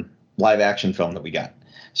live action film that we got.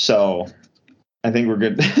 So I think we're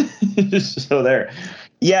good. So there.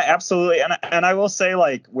 Yeah, absolutely. And I will say,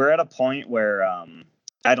 like, we're at a point where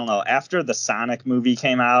I don't know, after the Sonic movie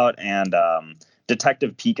came out and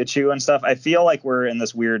Detective Pikachu and stuff, I feel like we're in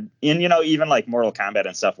this weird, even like Mortal Kombat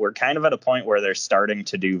and stuff, we're kind of at a point where they're starting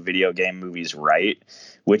to do video game movies right,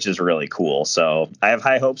 which is really cool. So I have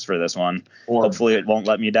high hopes for this one. Hopefully it won't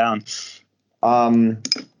let me down. All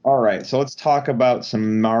right, so let's talk about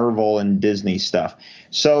some Marvel and Disney stuff.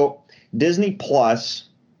 So Disney Plus,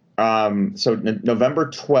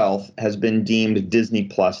 November 12th has been deemed Disney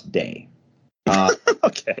Plus Day.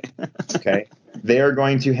 Okay. Okay. They are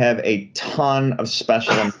going to have a ton of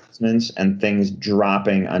special announcements and things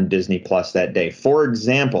dropping on Disney Plus that day. For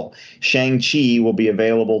example, Shang-Chi will be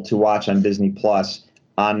available to watch on Disney Plus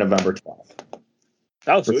on November 12th.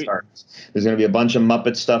 Oh, sweet. There's going to be a bunch of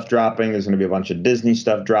Muppet stuff dropping. There's going to be a bunch of Disney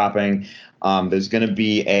stuff dropping. There's going to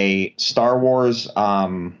be a Star Wars,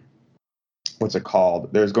 what's it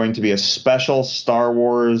called? There's going to be a special Star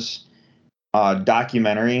Wars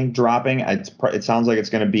documentary dropping. It sounds like it's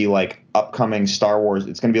going to be like upcoming Star Wars.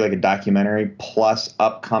 It's going to be like a documentary plus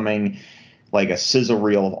upcoming, like a sizzle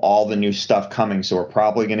reel of all the new stuff coming. So we're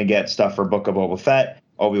probably going to get stuff for Book of Boba Fett,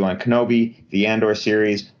 Obi-Wan Kenobi, the Andor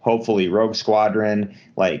series, hopefully Rogue Squadron,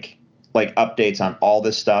 like updates on all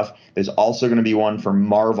this stuff. There's also going to be one for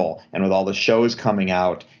Marvel, and with all the shows coming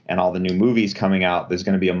out and all the new movies coming out, there's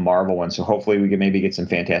going to be a Marvel one. So hopefully we can maybe get some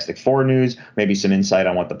Fantastic Four news, maybe some insight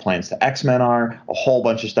on what the plans to X-Men are. A whole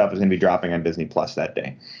bunch of stuff is going to be dropping on Disney Plus that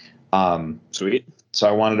day. Sweet. So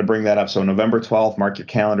I wanted to bring that up. So November 12th, mark your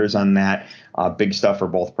calendars on that. Big stuff for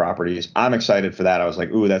both properties. I'm excited for that. I was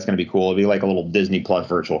like, ooh, that's going to be cool. It'll be like a little Disney Plus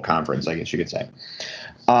virtual conference, I guess you could say.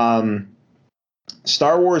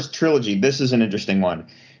 Star Wars Trilogy. This is an interesting one.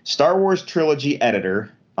 Star Wars Trilogy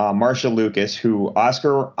editor, Marcia Lucas, who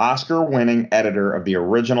Oscar-winning editor of the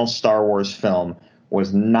original Star Wars film,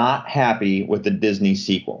 was not happy with the Disney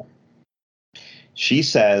sequel. She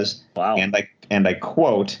says, wow. and I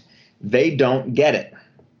quote, "They don't get it."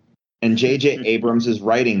 And J.J. Abrams is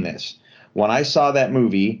writing this. When I saw that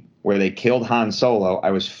movie where they killed Han Solo,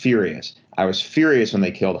 I was furious. I was furious when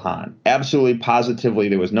they killed Han. Absolutely, positively,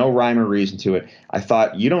 there was no rhyme or reason to it. I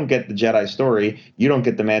thought, you don't get the Jedi story. You don't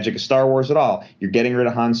get the magic of Star Wars at all. You're getting rid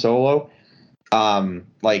of Han Solo.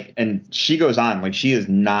 And she goes on, like, she is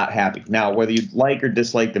not happy. Now, whether you like or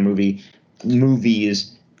dislike the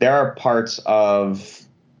movies, there are parts of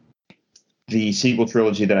the sequel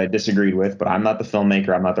trilogy that I disagreed with, but I'm not the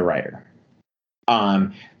filmmaker. I'm not the writer.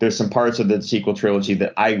 There's some parts of the sequel trilogy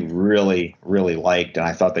that I really, really liked, and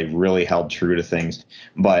I thought they really held true to things.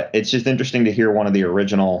 But it's just interesting to hear one of the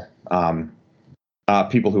original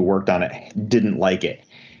people who worked on it didn't like it.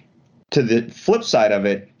 To the flip side of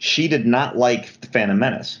it, she did not like The Phantom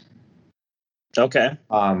Menace. Okay.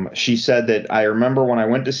 She said that, I remember when I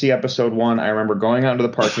went to see episode 1, I remember going out into the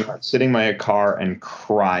parking lot, sitting in my car and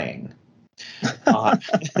crying.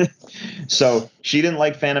 So she didn't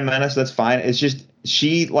like Phantom Menace. That's fine. It's just,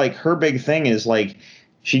 she, like, her big thing is, like,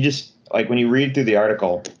 she just, like, when you read through the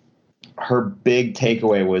article, her big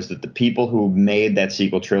takeaway was that the people who made that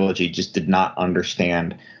sequel trilogy just did not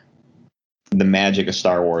understand the magic of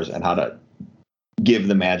Star Wars and how to give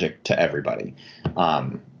the magic to everybody.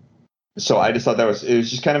 So I just thought it was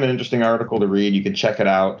just kind of an interesting article to read. You can check it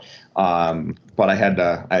out. But I had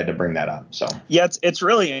to bring that up. So yeah, it's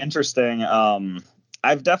really interesting.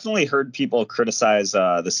 I've definitely heard people criticize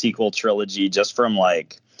the sequel trilogy just from,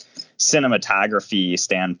 like, cinematography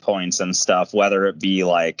standpoints and stuff, whether it be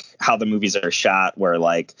like how the movies are shot, where,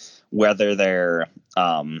 like, whether they're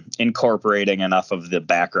incorporating enough of the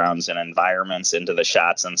backgrounds and environments into the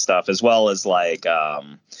shots and stuff, as well as like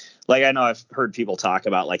I know I've heard people talk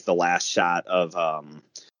about, like, the last shot of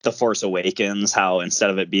The Force Awakens, how instead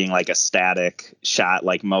of it being like a static shot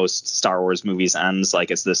like most Star Wars movies ends, like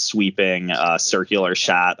it's this sweeping circular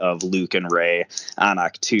shot of Luke and Rey on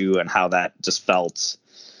Ahch-To, and how that just felt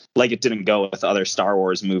like it didn't go with other Star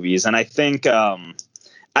Wars movies. And I think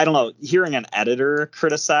I don't know, hearing an editor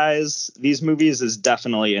criticize these movies is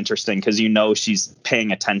definitely interesting, because she's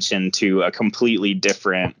paying attention to a completely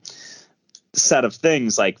different set of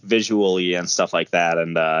things, like visually and stuff like that.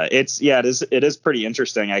 And it is pretty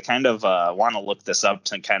interesting. I kind of want to look this up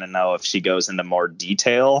to kind of know if she goes into more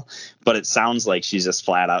detail, but it sounds like she's just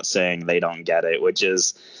flat out saying they don't get it, which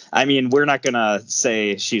is, I mean, we're not going to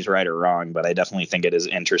say she's right or wrong, but I definitely think it is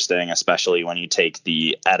interesting, especially when you take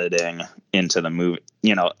the editing into the movie,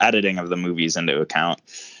 editing of the movies into account.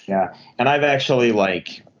 Yeah. And I've actually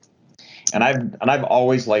I've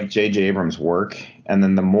always liked J.J. Abrams' work. And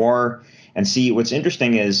then what's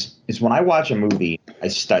interesting is when I watch a movie, I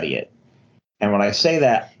study it. And when I say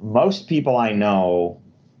that, most people I know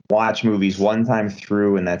watch movies one time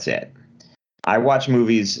through and that's it. I watch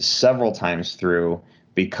movies several times through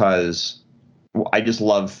because I just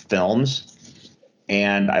love films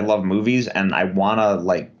and I love movies and I want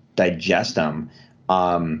to digest them.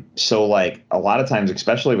 So a lot of times,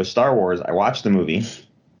 especially with Star Wars, I watch the movie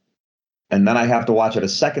and then I have to watch it a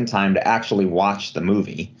second time to actually watch the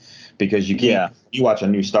movie. Because you can't, you watch a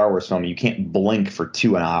new Star Wars film, you can't blink for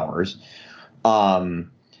 2 hours.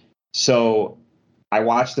 So I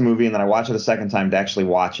watch the movie and then I watch it a second time to actually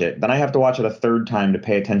watch it. Then I have to watch it a third time to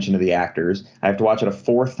pay attention to the actors. I have to watch it a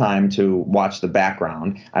fourth time to watch the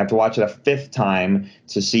background. I have to watch it a fifth time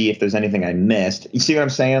to see if there's anything I missed. You see what I'm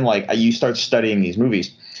saying? You start studying these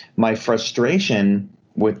movies. My frustration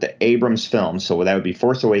with the Abrams films, so that would be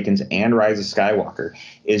Force Awakens and Rise of Skywalker,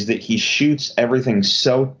 is that he shoots everything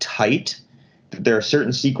so tight that there are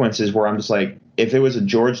certain sequences where I'm just like, if it was a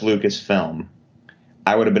George Lucas film,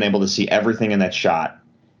 I would have been able to see everything in that shot.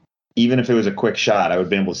 Even if it was a quick shot, I would have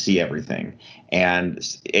been able to see everything. And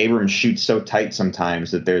Abrams shoots so tight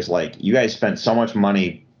sometimes that there's you guys spent so much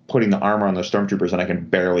money putting the armor on the stormtroopers and I can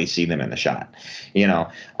barely see them in the shot,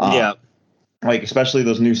 Yeah. Especially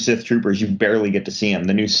those new Sith troopers, you barely get to see them.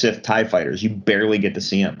 The new Sith TIE fighters, you barely get to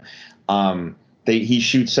see them. He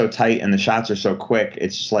shoots so tight and the shots are so quick.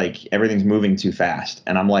 It's just everything's moving too fast.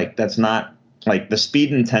 And I'm that's not the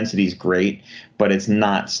speed and intensity is great, but it's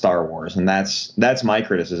not Star Wars. And that's my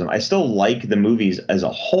criticism. I still like the movies as a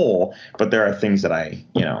whole, but there are things that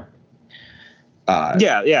yeah,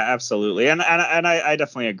 absolutely. And I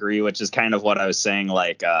definitely agree, which is kind of what I was saying.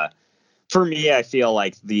 For me, I feel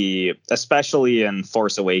especially in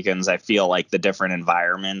Force Awakens, I feel like the different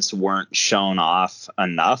environments weren't shown off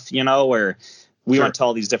enough, where we went to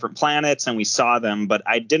all these different planets and we saw them, but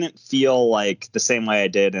I didn't feel the same way I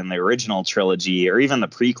did in the original trilogy or even the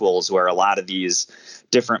prequels, where a lot of these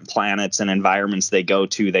different planets and environments they go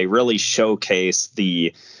to, they really showcase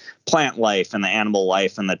the plant life and the animal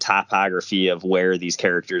life and the topography of where these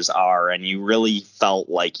characters are, and you really felt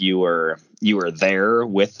like you were there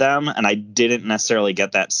with them. And I didn't necessarily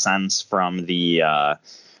get that sense from the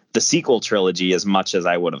sequel trilogy as much as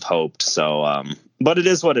I would have hoped. So but it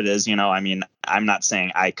is what it is, I mean, I'm not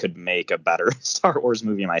saying I could make a better Star Wars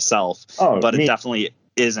movie myself, but it definitely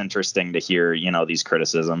is interesting to hear these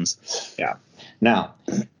criticisms. Yeah. Now,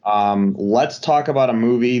 let's talk about a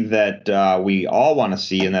movie that we all want to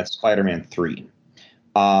see, and that's Spider-Man 3.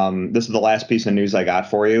 This is the last piece of news I got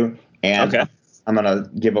for you, and okay. I'm going to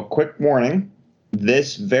give a quick warning.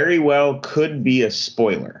 This very well could be a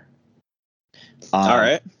spoiler. All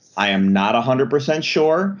right. I am not 100%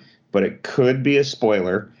 sure, but it could be a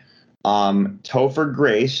spoiler. Topher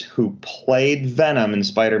Grace, who played Venom in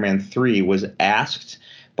Spider-Man 3, was asked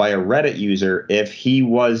by a Reddit user if he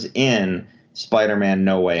was in Spider-Man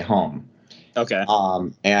No Way Home. Okay.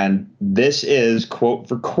 And this is, quote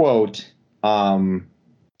for quote,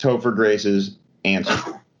 Topher Grace's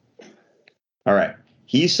answer. All right.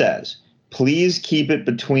 He says, "Please keep it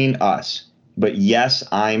between us, but yes,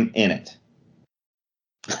 I'm in it."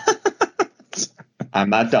 I'm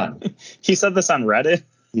not done. He said this on Reddit?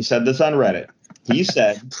 He said this on Reddit. He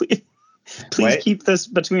said, please keep this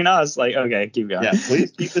between us. Okay, keep going. Yeah,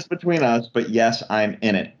 please keep this between us, but yes, I'm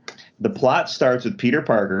in it. The plot starts with Peter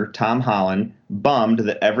Parker, Tom Holland, bummed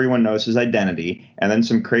that everyone knows his identity, and then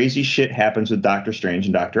some crazy shit happens with Doctor Strange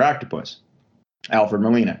and Dr. Octopus. Alfred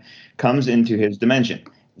Molina comes into his dimension.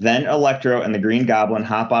 Then Electro and the Green Goblin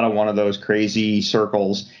hop out of one of those crazy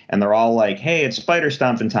circles, and they're all like, "Hey, it's spider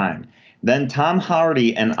stomping time." Then Tom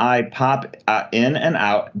Hardy and I pop in and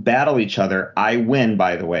out, battle each other. I win,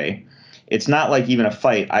 by the way. It's not like even a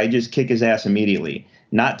fight. I just kick his ass immediately.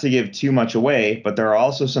 Not to give too much away, but there are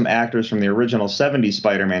also some actors from the original 70s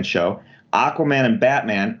Spider-Man show, Aquaman and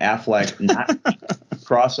Batman, Affleck, not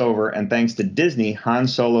crossover, and thanks to Disney, Han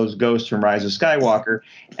Solo's ghost from Rise of Skywalker,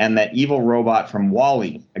 and that evil robot from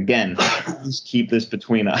WALL-E. Again, please keep this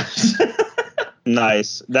between us.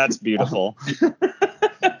 Nice. That's beautiful.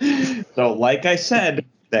 So, like I said,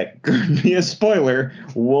 that could be a spoiler.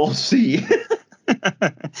 We'll see.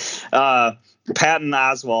 Patton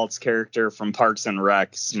Oswalt's character from Parks and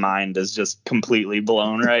Rec's mind is just completely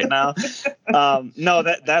blown right now. No,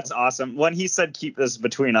 that's awesome. When he said keep this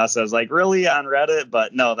between us, I was like, really, on Reddit?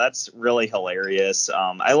 But no, that's really hilarious.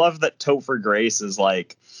 I love that Topher Grace is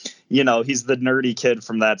like, you know, he's the nerdy kid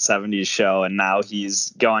from that 70s show, and now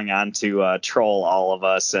he's going on to troll all of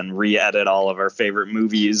us and re-edit all of our favorite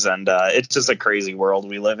movies, and it's just a crazy world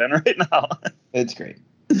we live in right now. It's great.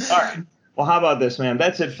 All right. Well, how about this, man?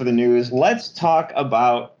 That's it for the news. Let's talk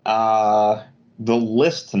about the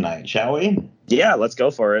list tonight, shall we? Yeah, let's go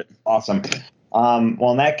for it. Awesome.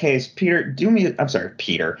 Well, in that case, Peter, I'm sorry,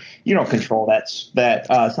 Peter. You don't control that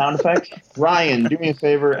sound effect. Ryan, do me a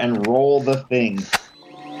favor and roll the thing.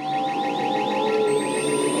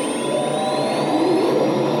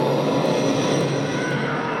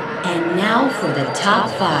 And now for the top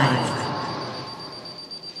 5.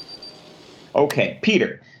 Okay,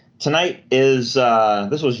 Peter. Tonight is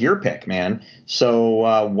this was your pick, man.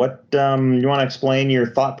 So what you want to explain your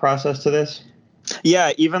thought process to this?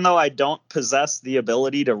 Yeah, even though I don't possess the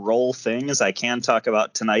ability to roll things, I can talk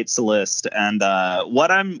about tonight's list. And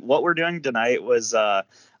what we're doing tonight was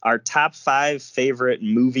our top 5 favorite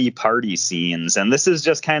movie party scenes. And this is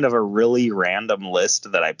just kind of a really random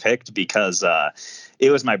list that I picked because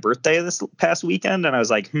it was my birthday this past weekend, and I was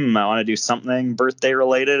like, I want to do something birthday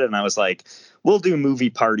related, and I was like, we'll do movie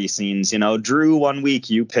party scenes. You know, Drew, 1 week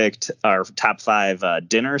you picked our top 5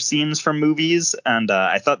 dinner scenes from movies, and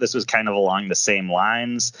I thought this was kind of along the same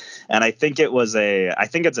lines. And I think it's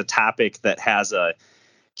a topic that has a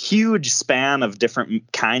huge span of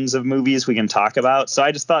different kinds of movies we can talk about. So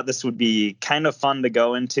I just thought this would be kind of fun to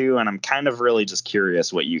go into, and I'm kind of really just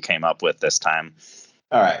curious what you came up with this time.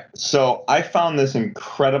 All right. So I found this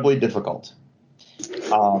incredibly difficult.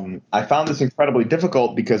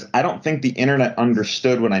 Because I don't think the internet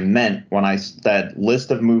understood what I meant when I said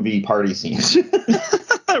list of movie party scenes.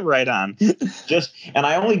 Right on. And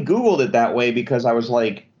I only Googled it that way because I was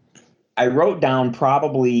like, I wrote down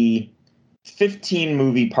probably 15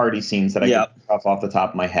 movie party scenes that I get off the top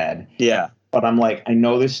of my head. Yeah. But I'm like, I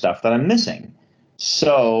know there's stuff that I'm missing.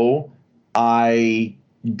 So I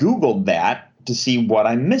Googled that to see what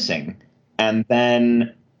I'm missing. And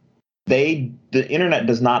then the internet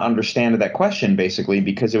does not understand that question, basically,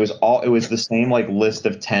 because it was the same like list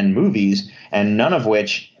of 10 movies, and none of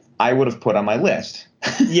which I would have put on my list.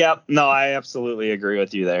 Yep. No, I absolutely agree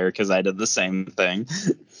with you there, because I did the same thing.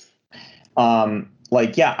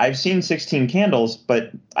 I've seen 16 Candles,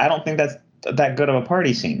 but I don't think that's that good of a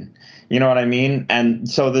party scene. You know what I mean? And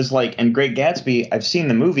so there's and Great Gatsby, I've seen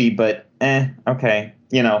the movie, but okay.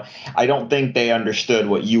 You know, I don't think they understood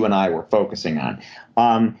what you and I were focusing on.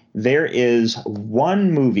 There is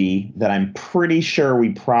one movie that I'm pretty sure we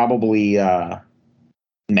probably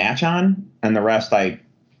match on, and the rest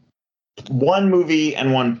one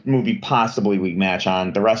movie possibly we match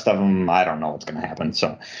on. The rest of them, I don't know what's going to happen.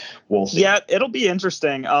 So we'll see. Yeah, it'll be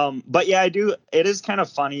interesting. But yeah, it is kind of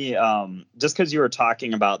funny just because you were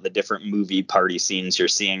talking about the different movie party scenes you're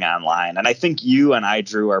seeing online. And I think you and I,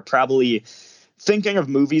 Drew, are probably thinking of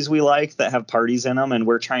movies we like that have parties in them, and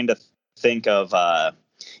we're trying to think of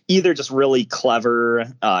either just really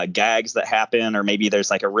clever gags that happen, or maybe there's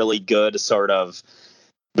like a really good sort of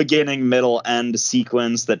beginning, middle, end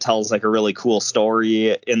sequence that tells like a really cool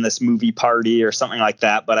story in this movie party or something like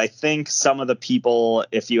that. But I think some of the people,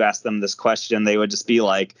 if you ask them this question, they would just be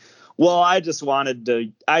like, well, I just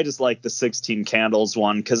like the 16 Candles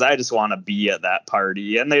one because I just want to be at that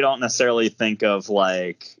party. And they don't necessarily think of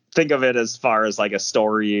it as far as like a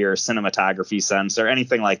story or cinematography sense or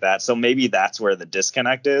anything like that. So maybe that's where the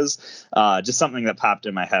disconnect is. Just something that popped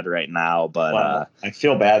in my head right now. But I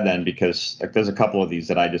feel bad then because there's a couple of these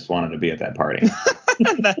that I just wanted to be at that party.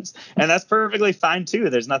 and that's perfectly fine too.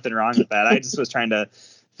 There's nothing wrong with that. I just was trying to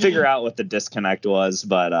figure out what the disconnect was.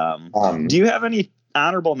 But do you have any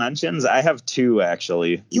honorable mentions? I have 2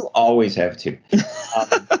 actually. You always have 2.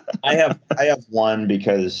 I have one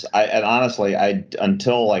because honestly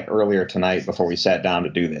until like earlier tonight before we sat down to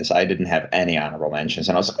do this, I didn't have any honorable mentions,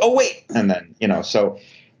 and I was like, oh wait, and then so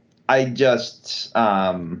I just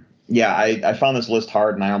I found this list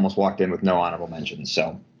hard, and I almost walked in with no honorable mentions.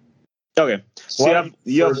 So okay, so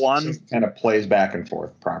you have one kind of plays back and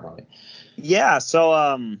forth properly. Yeah.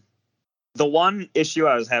 So the one issue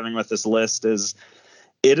I was having with this list is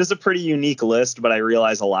it is a pretty unique list, but I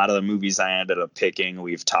realize a lot of the movies I ended up picking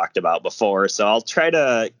we've talked about before. So I'll try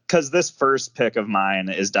to, because this first pick of mine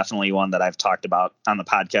is definitely one that I've talked about on the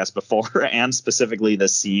podcast before, and specifically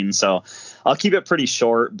this scene. So I'll keep it pretty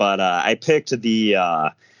short, but I picked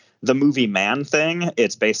the the movie Man-Thing.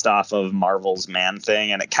 It's based off of Marvel's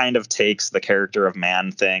Man-Thing, and it kind of takes the character of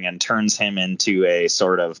Man-Thing and turns him into a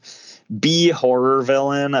sort of B horror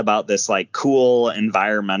villain about this like cool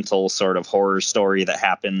environmental sort of horror story that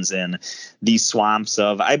happens in these swamps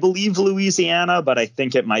of, I believe, Louisiana, but I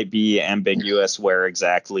think it might be ambiguous where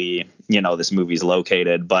exactly, this movie's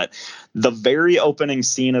located. But the very opening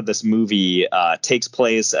scene of this movie takes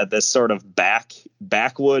place at this sort of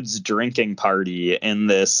backwoods drinking party in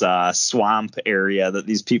this swamp area that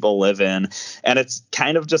these people live in. And it's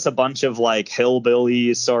kind of just a bunch of like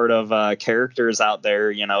hillbilly sort of characters out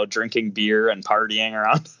there, drinking beer and partying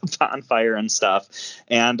around the bonfire and stuff.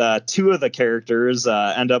 And two of the characters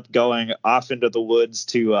end up going off into the woods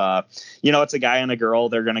to, it's a guy and a girl.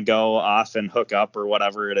 They're going to go off and hook up or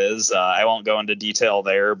whatever it is. I won't go into detail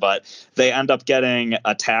there, but they end up getting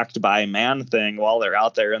attacked by Man-Thing while they're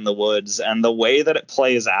out there in the woods. And the way that it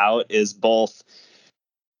plays out is both,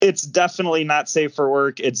 it's definitely not safe for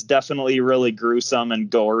work. It's definitely really gruesome and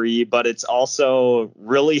gory, but it's also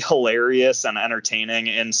really hilarious and entertaining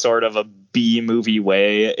in sort of a B movie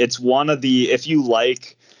way. It's one of the, if you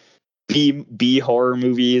like B horror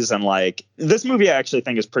movies, and like this movie I actually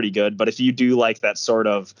think is pretty good, but if you do like that sort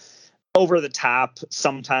of over the top,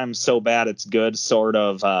 sometimes so bad it's good sort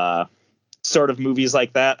of movies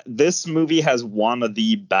like that, this movie has one of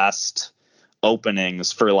the best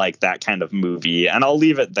openings for like that kind of movie, and I'll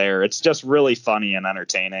leave it there. It's just really funny and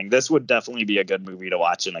entertaining. This would definitely be a good movie to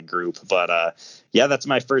watch in a group, but that's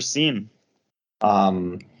my first scene.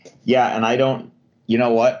 And I don't, you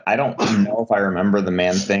know what, I don't know if I remember the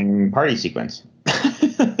Man-Thing party sequence.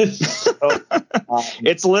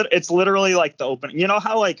 It's literally like the opening. You know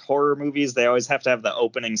how like horror movies, they always have to have the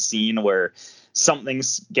opening scene where something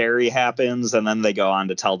scary happens and then they go on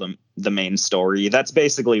to tell them the main story. That's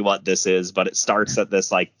basically what this is, but it starts at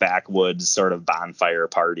this like backwoods sort of bonfire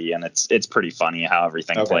party, and it's pretty funny how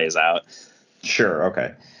everything plays out. Sure.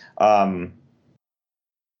 Okay. All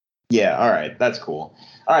right. That's cool.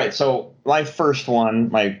 All right. So my first one,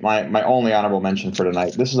 my only honorable mention for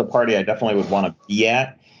tonight, this is a party I definitely would want to be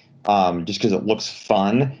at, just because it looks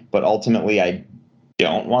fun, but ultimately I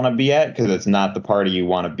don't want to be at because it's not the party you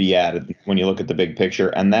want to be at when you look at the big picture.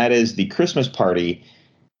 And that is the Christmas party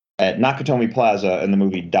at Nakatomi Plaza in the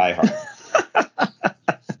movie Die Hard.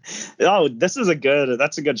 Oh, that's a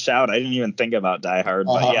good shout. I didn't even think about Die Hard,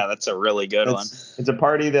 but yeah, that's a really good one. It's a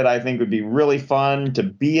party that I think would be really fun to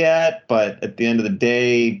be at, but at the end of the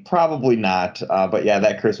day, probably not. But yeah,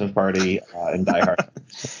 that Christmas party in Die Hard.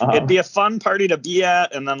 It'd be a fun party to be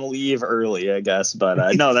at and then leave early, I guess.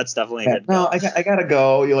 But no, that's definitely good. No, I gotta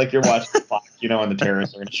go. You're watching the clock, and the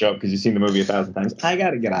terrorists are gonna show up because you've seen the movie 1,000 times. I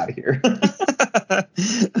gotta get out of here.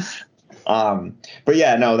 But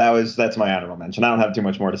yeah, no, that's my honorable mention. I don't have too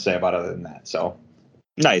much more to say about it other than that. So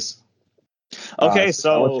nice. Okay,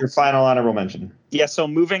 so what's your final honorable mention? Yeah, so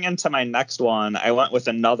moving into my next one, I went with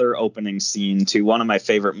another opening scene to one of my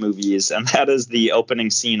favorite movies, and that is the opening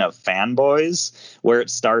scene of Fanboys, where it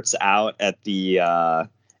starts out at the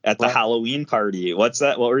Halloween party. What's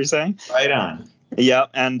that? What were you saying? Right on. Yeah,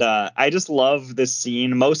 and I just love this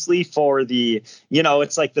scene mostly for the,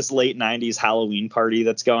 it's like this late 90s Halloween party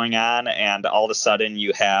that's going on, and all of a sudden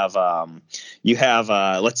you have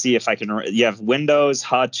let's see if I can, you have Windows,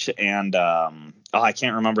 Hutch, and I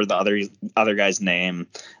can't remember the other guy's name,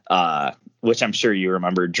 which I'm sure you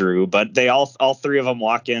remember, Drew, but they all three of them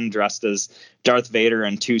walk in dressed as Darth Vader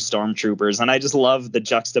and two stormtroopers. And I just love the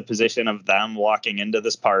juxtaposition of them walking into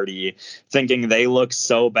this party thinking they look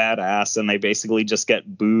so badass, and they basically just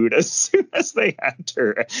get booed as soon as they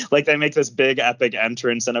enter. Like they make this big epic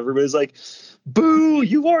entrance and everybody's like, boo,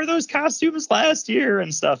 you wore those costumes last year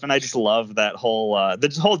and stuff. And I just love that whole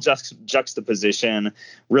juxtaposition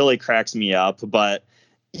really cracks me up. But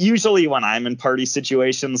usually when I'm in party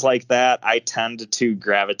situations like that, I tend to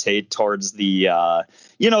gravitate towards the,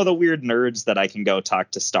 the weird nerds that I can go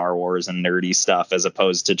talk to Star Wars and nerdy stuff, as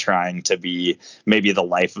opposed to trying to be maybe the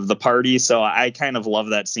life of the party. So I kind of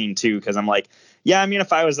love that scene too, because I'm like, yeah, I mean,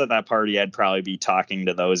 if I was at that party, I'd probably be talking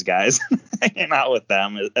to those guys, hanging out with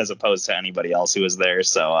them, as opposed to anybody else who was there.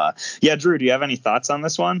 So, yeah, Drew, do you have any thoughts on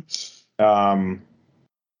this one?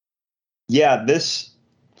 Yeah, this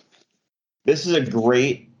is a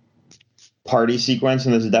great party sequence,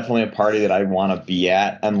 and this is definitely a party that I want to be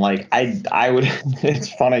at. And like I would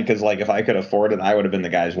it's funny because like if I could afford it, I would have been the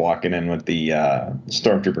guys walking in with the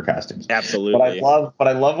stormtrooper costumes. Absolutely. But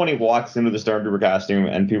I love when he walks into the stormtrooper costume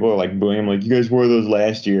and people are like booing him, like, you guys wore those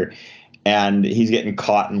last year, and he's getting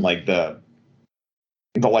caught in like the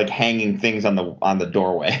like hanging things on the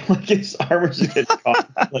doorway. Like his armor just gets caught,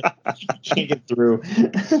 like he can't get through.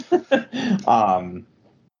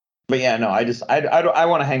 But yeah, no, I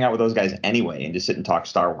want to hang out with those guys anyway and just sit and talk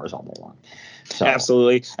Star Wars all day long. So.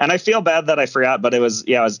 Absolutely. And I feel bad that I forgot, but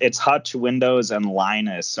it's Hutch, Windows, and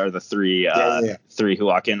Linus are the three three who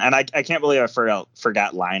walk in. And I can't believe I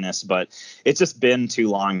forgot Linus, but it's just been too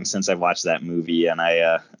long since I've watched that movie, and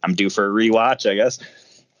I'm due for a rewatch, I guess.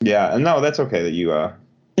 Yeah, and no, that's okay that you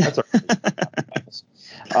that's okay.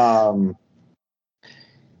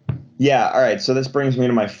 Yeah, all right. So this brings me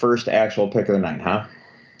to my first actual pick of the night, huh?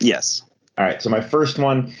 Yes. All right, so my first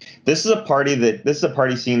one. This is a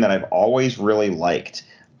party scene that I've always really liked,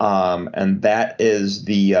 and that is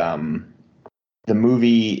the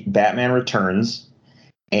movie Batman Returns,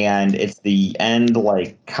 and it's the end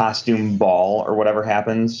like costume ball or whatever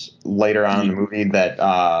happens later on in the movie that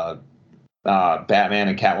Batman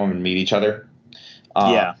and Catwoman meet each other.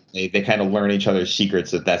 They kind of learn each other's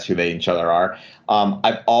secrets, that's who each other are.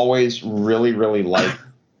 I've always really, really liked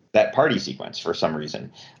that party sequence for some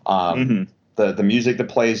reason. The music that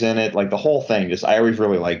plays in it, like the whole thing, I always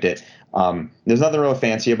really liked it. There's nothing real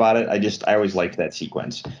fancy about it. I always liked that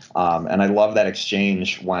sequence. And I love that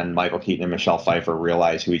exchange when Michael Keaton and Michelle Pfeiffer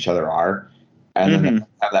realize who each other are. And then they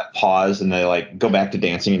have that pause and they like go back to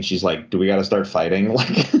dancing and she's like, do we got to start fighting?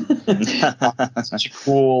 Like, it's such a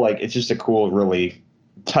cool, like, it's just a cool, really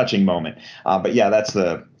touching moment. But yeah, that's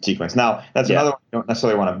the sequence. Now, that's another one you don't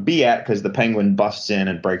necessarily want to be at because the Penguin busts in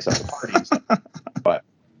and breaks up the party. But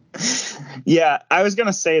yeah, I was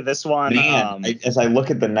gonna say this one. Man, as I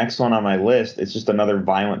look at the next one on my list, it's just another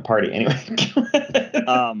violent party. Anyway,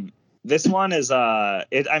 this one is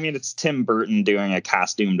it's Tim Burton doing a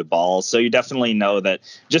costumed ball, so you definitely know that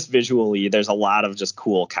just visually, there's a lot of just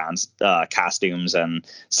cool costumes and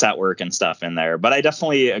set work and stuff in there. But I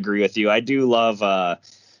definitely agree with you. I do love.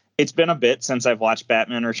 It's been a bit since I've watched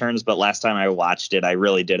Batman Returns, but last time I watched it, I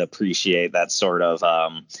really did appreciate that sort of.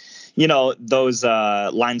 Those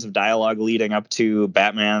lines of dialogue leading up to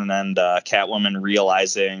Batman and Catwoman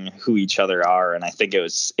realizing who each other are. And I think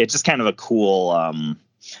it's just kind of a cool,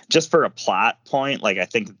 just for a plot point. Like, I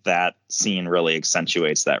think that scene really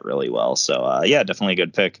accentuates that really well. So, yeah, definitely a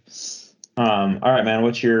good pick. All right, man,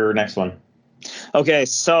 what's your next one? Okay.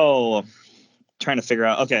 So trying to figure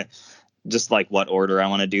out, just like what order I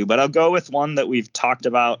want to do, but I'll go with one that we've talked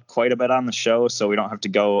about quite a bit on the show, so we don't have to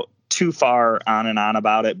go too far on and on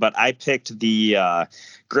about it. But I picked the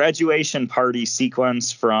graduation party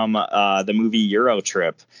sequence from the movie Euro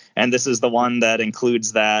Trip. And this is the one that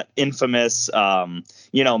includes that infamous,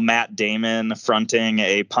 Matt Damon fronting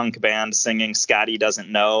a punk band singing Scotty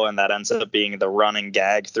Doesn't Know. And that ends up being the running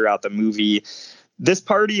gag throughout the movie. This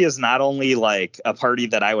party is not only like a party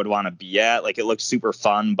that I would want to be at, like it looks super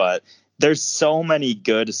fun, but there's so many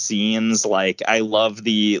good scenes. Like, I love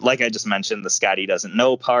like I just mentioned, the Scotty Doesn't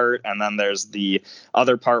Know part. And then there's the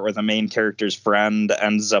other part where the main character's friend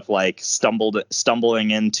ends up like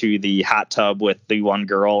stumbling into the hot tub with the one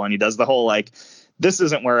girl. And he does the whole, like, this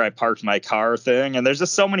isn't where I parked my car thing. And there's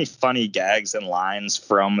just so many funny gags and lines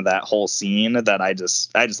from that whole scene that I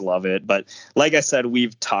just love it. But like I said,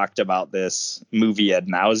 we've talked about this movie ad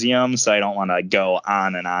nauseum, so I don't want to go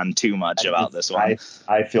on and on too much about this one.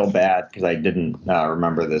 I feel bad because I didn't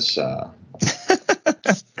remember this.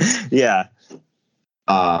 Yeah.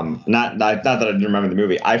 Not that I didn't remember the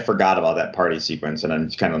movie. I forgot about that party sequence, and I'm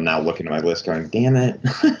just kind of now looking at my list going, damn it.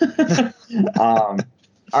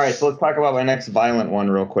 All right, so let's talk about my next violent one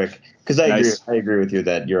real quick, because I agree with you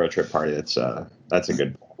that Euro Trip party. That's a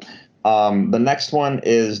good one. The next one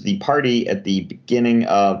is the party at the beginning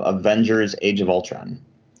of Avengers: Age of Ultron.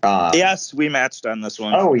 Yes, we matched on this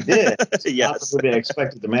one. Oh, we did. Yes, not what I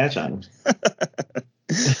expected to match on.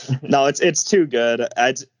 No, it's too good.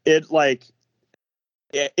 It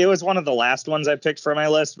was one of the last ones I picked for my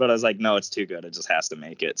list, but I was like, no, it's too good. It just has to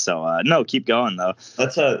make it. So no, keep going though.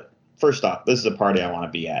 First off, this is a party I want to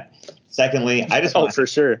be at. Secondly, for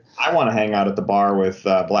sure. I want to hang out at the bar with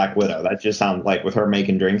Black Widow. That just sounds like, with her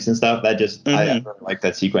making drinks and stuff. That just I really like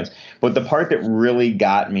that sequence. But the part that really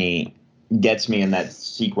gets me in that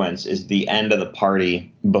sequence is the end of the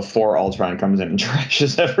party before Ultron comes in and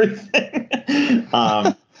trashes everything.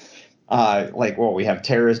 We have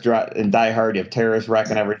terrorists in Die Hard, you have terrorists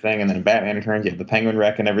wrecking everything, and then in Batman Returns you have the Penguin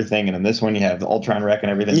wrecking everything, and in this one you have the Ultron wrecking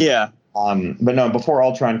everything. Yeah. But no, before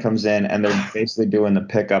Ultron comes in and they're basically doing the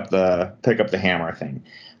pick up the hammer thing.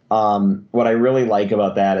 What I really like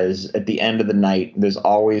about that is at the end of the night, there's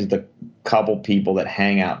always the couple people that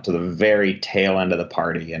hang out to the very tail end of the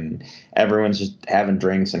party, and everyone's just having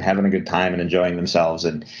drinks and having a good time and enjoying themselves.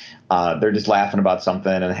 And they're just laughing about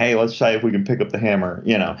something and, hey, let's try if we can pick up the hammer,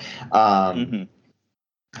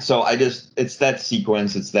 So it's that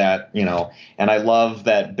sequence, it's that, and I love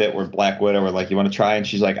that bit where Black Widow were like, you want to try? And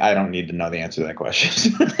she's like, I don't need to know the answer to that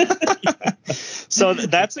question. So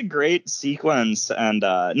that's a great sequence. And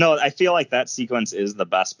no, I feel like that sequence is the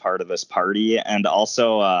best part of this party. And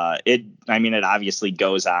also it obviously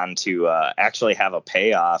goes on to actually have a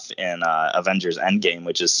payoff in Avengers Endgame,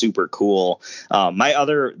 which is super cool.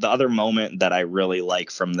 The other moment that I really like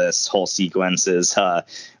from this whole sequence is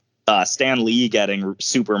Stan Lee getting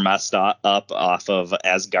super messed up off of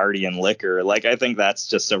Asgardian liquor. Like, I think that's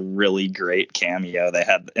just a really great cameo they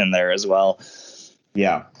had in there as well.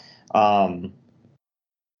 Yeah.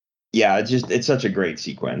 It's such a great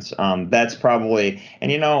sequence. That's probably, and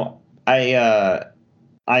I know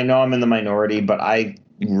I'm in the minority, but I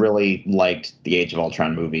really liked the Age of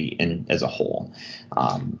Ultron movie as a whole.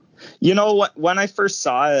 When I first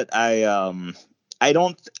saw it, I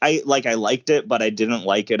liked it, but I didn't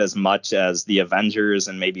like it as much as the Avengers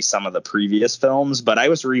and maybe some of the previous films. But I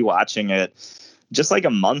was rewatching it just like a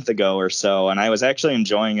month ago or so, and I was actually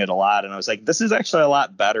enjoying it a lot. And I was like, this is actually a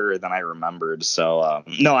lot better than I remembered. So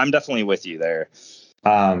no, I'm definitely with you there.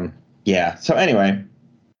 Yeah. So anyway,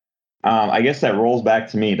 I guess that rolls back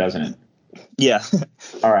to me, doesn't it? Yeah.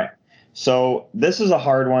 All right. So this is a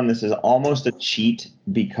hard one. This is almost a cheat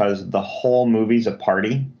because the whole movie's a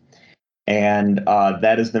party. And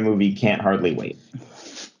that is the movie Can't Hardly Wait.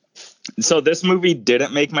 So this movie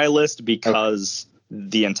didn't make my list because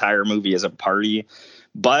the entire movie is a party.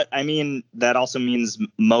 But I mean, that also means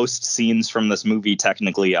most scenes from this movie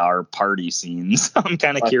technically are party scenes. I'm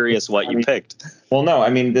kind of curious what you picked. Well, no, I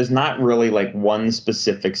mean, there's not really like one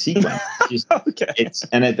specific sequence. Okay.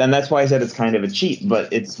 And that's why I said it's kind of a cheat.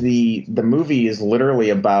 But it's the movie is literally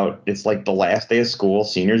about, it's like the last day of school,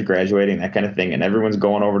 seniors graduating, that kind of thing, and everyone's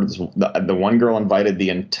going over to this. The one girl invited the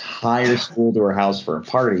entire school to her house for a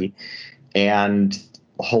party, and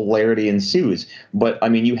hilarity ensues. But I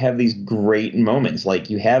mean, you have these great moments. Like,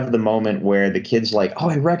 you have the moment where the kid's like,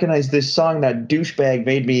 oh, I recognize this song that douchebag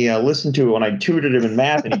made me listen to when I tutored him in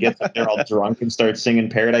math, and he gets up there all drunk and starts singing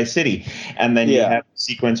Paradise City. And then you have a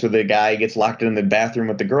sequence where the guy gets locked in the bathroom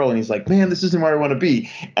with the girl, and he's like, man, this isn't where I want to be.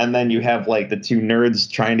 And then you have like the two nerds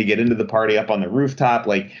trying to get into the party up on the rooftop.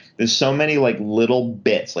 Like, there's so many like little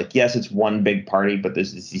bits. Like, yes, it's one big party, but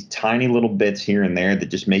there's these tiny little bits here and there that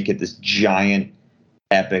just make it this giant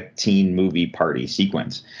epic teen movie party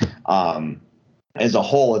sequence. As a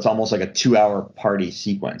whole, it's almost like a 2-hour party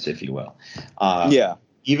sequence, if you will.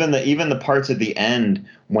 Even the parts at the end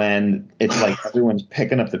when it's like everyone's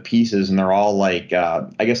picking up the pieces and they're all like,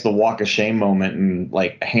 I guess the walk of shame moment, and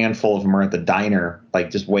like a handful of them are at the diner,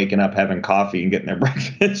 like just waking up, having coffee and getting their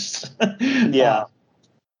breakfast. That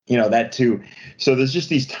too. So there's just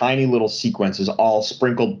these tiny little sequences all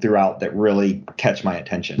sprinkled throughout that really catch my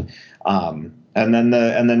attention. And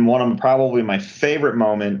then one of probably my favorite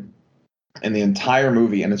moment in the entire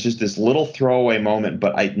movie, and it's just this little throwaway moment,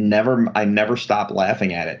 but I never stop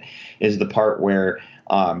laughing at it, is the part where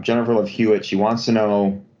Jennifer Love Hewitt, she wants to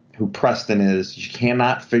know who Preston is. She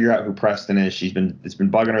cannot figure out who Preston is. It's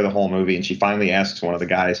been bugging her the whole movie, and she finally asks one of the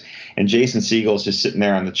guys, and Jason Segel's just sitting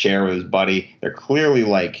there on the chair with his buddy. They're clearly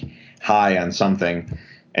like high on something,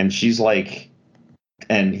 and she's like,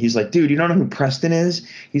 and he's like, dude, you don't know who Preston is?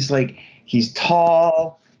 He's like, he's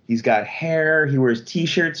tall, he's got hair, he wears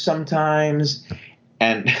t-shirts sometimes.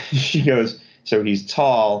 And she goes, so he's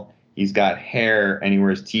tall, he's got hair, and he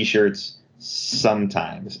wears t-shirts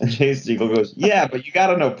sometimes. And Jason Segel goes, yeah, but you got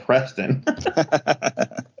to know Preston.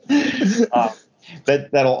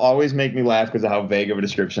 That'll always make me laugh because of how vague of a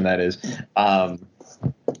description that is.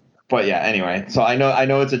 But yeah, anyway, so I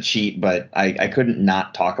know it's a cheat, but I couldn't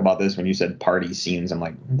not talk about this when you said party scenes. I'm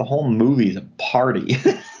like, the whole movie is a party.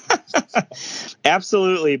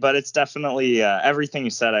 Absolutely, but it's definitely everything you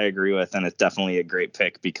said I agree with, and it's definitely a great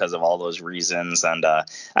pick because of all those reasons. And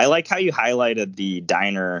I like how you highlighted the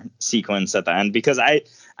diner sequence at the end, because I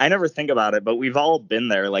never think about it, but we've all been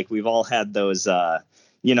there. Like, we've all had those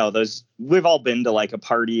we've all been to like a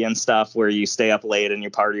party and stuff where you stay up late and you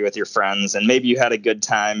party with your friends, and maybe you had a good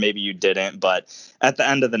time, maybe you didn't, but at the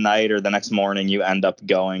end of the night or the next morning, you end up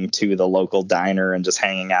going to the local diner and just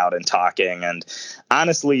hanging out and talking. And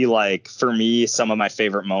honestly, like, for me, some of my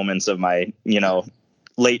favorite moments of my,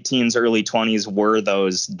 late teens, early 20s were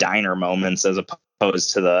those diner moments as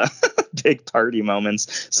opposed to the big party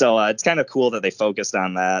moments. So it's kind of cool that they focused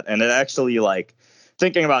on that. And it actually, like,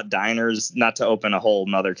 thinking about diners, not to open a whole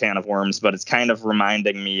nother can of worms, but it's kind of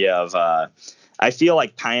reminding me of, I feel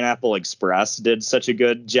like Pineapple Express did such a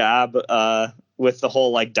good job with the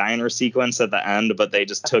whole like diner sequence at the end, but they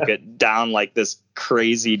just took it down like this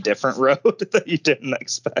crazy different road that you didn't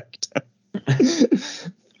expect.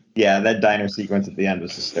 Yeah, that diner sequence at the end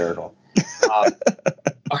was hysterical. All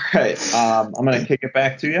right, I'm gonna kick it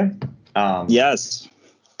back to you. Yes.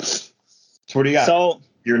 So what do you got? So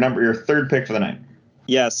Your third pick for the night.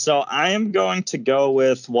 yeah, so I am going to go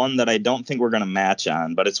with one that I don't think we're going to match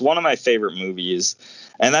on, but it's one of my favorite movies,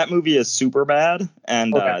 and that movie is Superbad.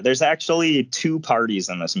 And there's actually two parties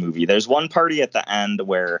in this movie. There's one party at the end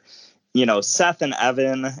where, you know, Seth and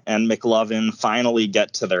Evan and McLovin finally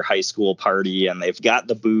get to their high school party, and they've got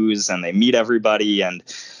the booze, and they meet everybody, and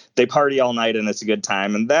they party all night, and it's a good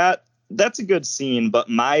time. And that's a good scene, but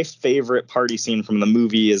my favorite party scene from the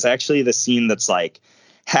movie is actually the scene that's like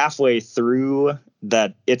halfway through.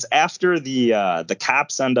 That it's after the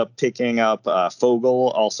cops end up picking up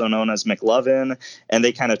Fogel, also known as McLovin, and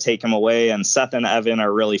they kind of take him away. And Seth and Evan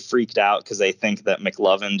are really freaked out because they think that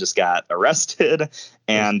McLovin just got arrested.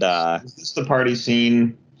 And is this the party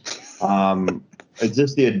scene? Is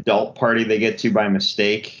this the adult party they get to by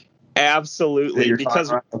mistake? Absolutely,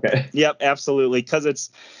 because okay. Yep, absolutely, because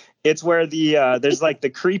it's where the there's like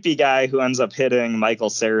the creepy guy who ends up hitting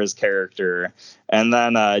Michael Cera's character. And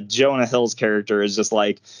then Jonah Hill's character is just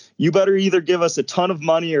like, you better either give us a ton of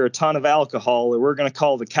money or a ton of alcohol or we're going to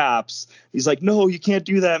call the cops. He's like, no, you can't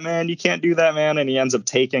do that, man. You can't do that, man. And he ends up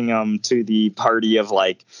taking them to the party of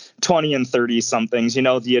like 20 and 30 somethings, you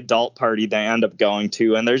know, the adult party they end up going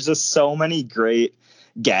to. And there's just so many great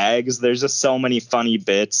gags. There's just so many funny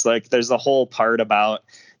bits. Like there's a whole part about,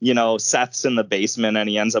 you know, Seth's in the basement and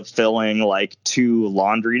he ends up filling like 2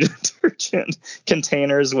 laundry detergent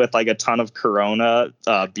containers with like a ton of Corona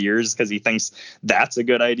beers because he thinks that's a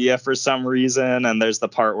good idea for some reason. And there's the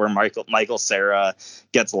part where Michael Cera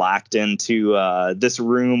gets locked into this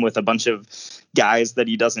room with a bunch of guys that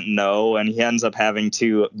he doesn't know, and he ends up having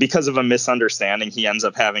to, because of a misunderstanding, he ends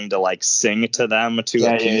up having to like sing to them to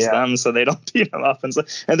appease them so they don't beat him up. And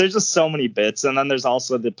there's just so many bits. And then there's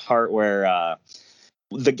also the part where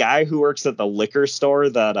the guy who works at the liquor store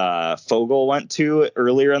that Fogel went to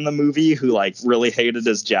earlier in the movie, who like really hated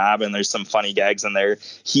his job, and there's some funny gags in there,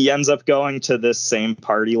 he ends up going to this same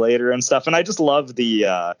party later and stuff. And I just love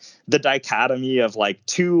the dichotomy of like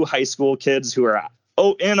 2 high school kids who are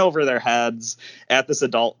in over their heads at this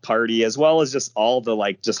adult party, as well as just all the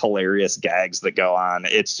like just hilarious gags that go on.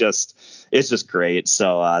 It's just great.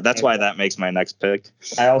 So that's why that makes my next pick.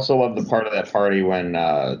 I also love the part of that party when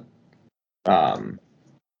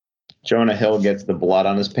Jonah Hill gets the blood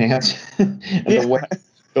on his pants. And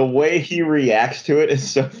the way he reacts to it is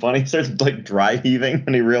so funny. He starts like dry heaving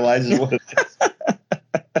when he realizes what it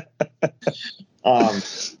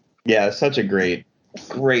is. Yeah, such a great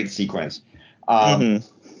sequence. All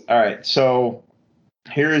right, so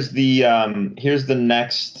here's the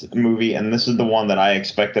next movie, and this is the one that I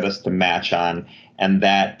expected us to match on, and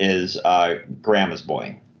that is Grandma's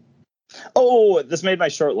Boy. Oh, this made my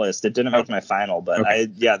short list. It didn't make my final, but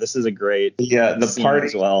this is a great the party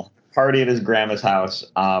as well. Party at his grandma's house.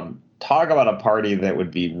 Talk about a party that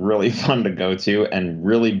would be really fun to go to and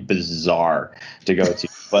really bizarre to go to.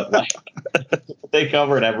 But like they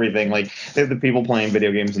covered everything. Like they have the people playing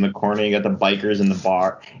video games in the corner. You got the bikers in the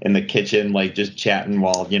bar, in the kitchen, like just chatting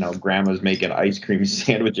while, you know, grandma's making ice cream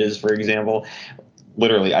sandwiches, for example.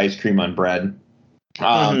 Literally ice cream on bread.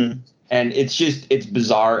 And it's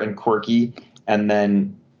bizarre and quirky. And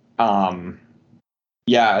then, and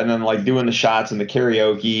then like doing the shots and the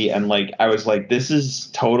karaoke. And like, I was like, this is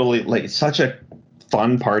totally like such a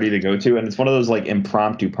fun party to go to. And it's one of those like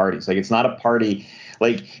impromptu parties. Like, it's not a party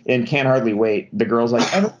like in Can't Hardly Wait. The girl's like,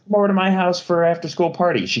 come over to my house for after school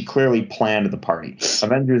party. She clearly planned the party.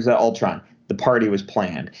 Avengers Ultron. The party was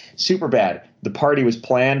planned. Superbad. The party was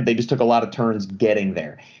planned. They just took a lot of turns getting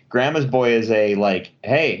there. Grandma's Boy is a like,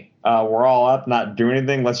 hey, we're all up, not doing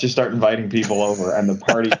anything. Let's just start inviting people over, and the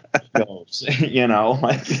party goes. You know,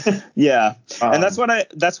 like yeah. And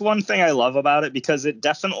that's one thing I love about it, because it's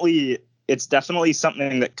definitely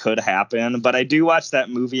something that could happen. But I do watch that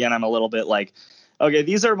movie, and I'm a little bit like, okay,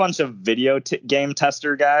 these are a bunch of video game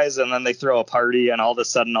tester guys, and then they throw a party, and all of a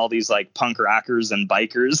sudden all these like punk rockers and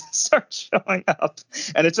bikers start showing up,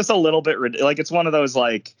 and it's just a little bit like it's one of those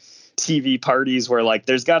like TV parties where like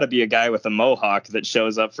there's got to be a guy with a mohawk that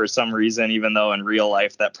shows up for some reason, even though in real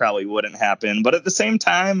life that probably wouldn't happen. But at the same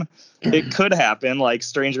time, it could happen. Like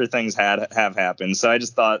stranger things have happened. So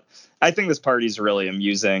I think this party's really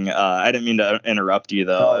amusing. I didn't mean to interrupt you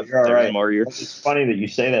though. Oh, you're all right. It's funny that you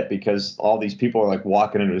say that, because all these people are like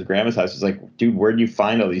walking into his grandma's house. He's like, dude, where'd you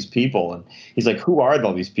find all these people? And he's like, who are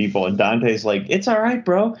all these people? And Dante's like, it's all right,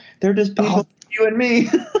 bro. They're just people you and me.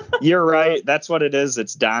 You're right. That's what it is.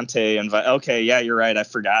 It's Dante. Okay, yeah, you're right. I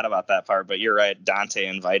forgot about that part, but you're right. Dante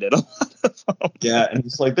invited a lot of them. Yeah, and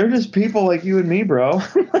it's like, they're just people like you and me, bro.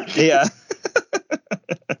 Yeah.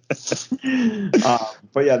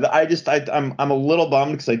 But yeah, I'm a little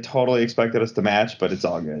bummed because I totally expected us to match, but it's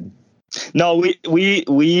all good. No,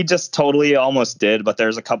 we just totally almost did, but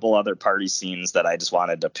there's a couple other party scenes that I just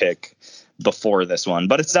wanted to pick before this one.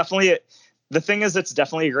 But it's definitely, the thing is, it's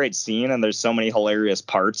definitely a great scene, and there's so many hilarious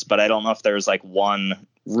parts, but I don't know if there's like one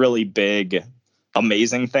really big,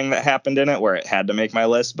 amazing thing that happened in it where it had to make my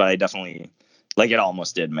list, but I definitely, like, it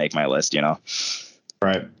almost did make my list, you know?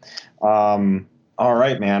 Right. All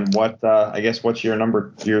right, man. I guess what's your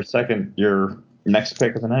next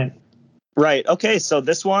pick of the night? Right. Okay. So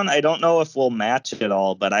this one, I don't know if we'll match it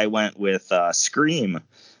all, but I went with Scream,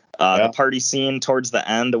 the party scene towards the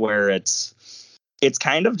end where it's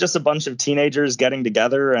kind of just a bunch of teenagers getting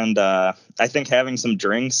together and I think having some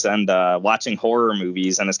drinks and watching horror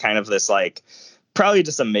movies. And it's kind of this like probably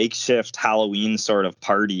just a makeshift Halloween sort of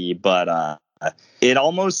party. But it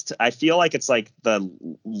almost, I feel like it's like the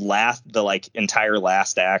entire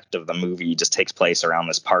last act of the movie just takes place around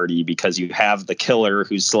this party because you have the killer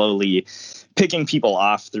who's slowly picking people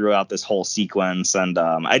off throughout this whole sequence. And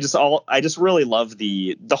I just really love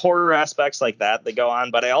the horror aspects like that go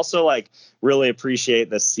on. But I also like really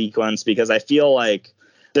appreciate this sequence because I feel like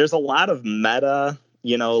there's a lot of meta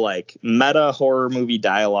horror movie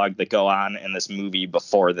dialogue that go on in this movie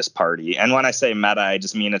before this party. And when I say meta, I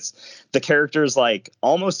just mean it's the characters like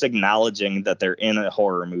almost acknowledging that they're in a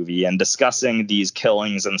horror movie and discussing these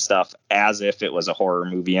killings and stuff as if it was a horror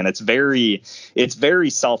movie. And it's very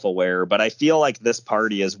self-aware, but I feel like this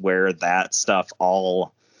party is where that stuff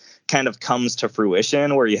all kind of comes to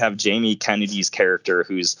fruition, where you have Jamie Kennedy's character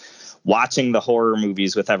who's watching the horror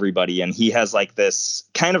movies with everybody, and he has like this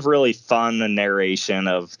kind of really fun narration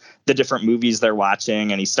of the different movies they're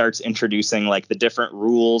watching, and he starts introducing like the different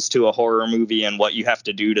rules to a horror movie and what you have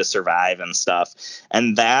to do to survive and stuff.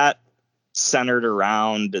 And that centered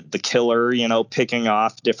around the killer, picking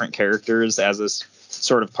off different characters as this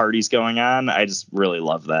sort of party's going on. I just really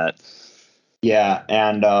love that. Yeah,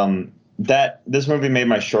 and this movie made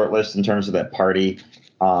my short list in terms of that party.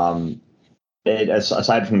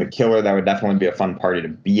 Aside from the killer, that would definitely be a fun party to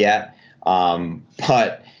be at.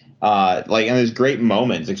 But and there's great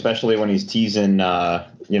moments, especially when he's teasing,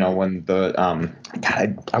 when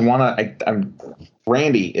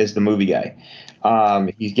Randy is the movie guy.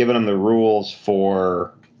 He's giving him the rules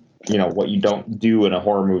for, what you don't do in a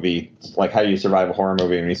horror movie, like how you survive a horror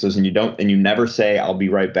movie. And he says, and you never say, "I'll be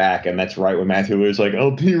right back." And that's right when Matthew Lear's like,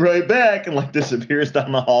 "I'll be right back," and like disappears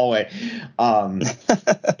down the hallway.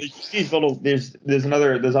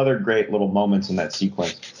 There's other great little moments in that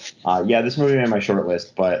sequence. This movie made my short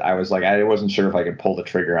list, but I was like, I wasn't sure if I could pull the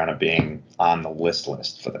trigger on it being on the list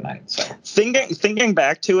for the night. So thinking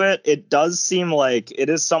back to it, it does seem like it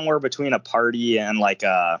is somewhere between a party and like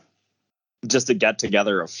just a get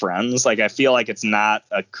together of friends. Like I feel like it's not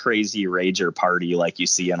a crazy rager party like you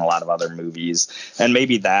see in a lot of other movies, and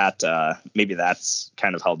maybe that's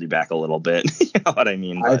kind of held you back a little bit. You know what I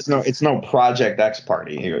mean? But it's no Project X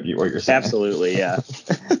party. What you're saying? Absolutely, yeah.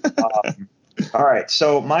 All right,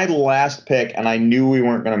 so my last pick, and I knew we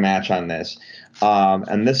weren't going to match on this.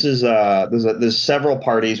 And this is there's several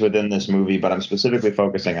parties within this movie, but I'm specifically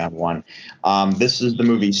focusing on one. This is the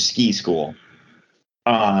movie Ski School.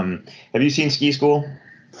 Have you seen Ski School?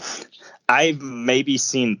 I've maybe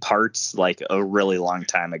seen parts like a really long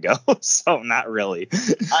time ago, so not really.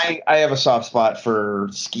 I have a soft spot for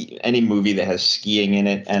any movie that has skiing in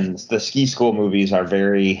it, and the Ski School movies are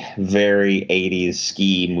very, very 80s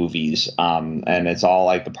ski movies. And it's all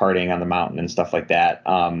like the partying on the mountain and stuff like that.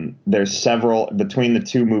 There's between the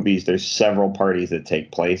two movies, there's several parties that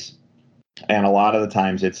take place. And a lot of the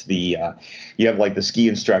times it's you have like the ski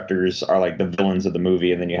instructors are like the villains of the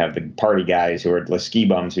movie. And then you have the party guys who are the ski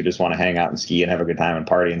bums who just want to hang out and ski and have a good time and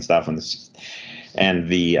party and stuff. And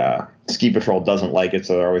the ski patrol doesn't like it.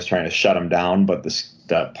 So they're always trying to shut them down. But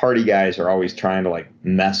the party guys are always trying to like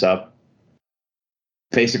mess up.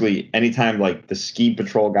 Basically, anytime like the ski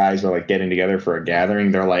patrol guys are like getting together for a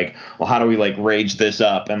gathering, they're like, well, how do we like rage this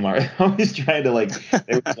up? And like always trying to like,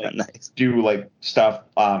 they would, like nice. Do like stuff.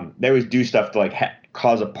 They always do stuff to like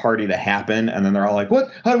cause a party to happen. And then they're all like, what?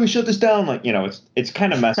 How do we shut this down? Like, it's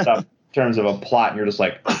kind of messed up in terms of a plot. And you're just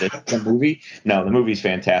like, this is a movie? No, the movie's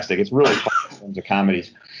fantastic. It's really fun in terms of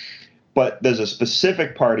comedies. But there's a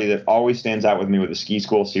specific party that always stands out with me with the Ski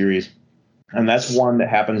School series. And that's one that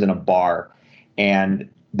happens in a bar. And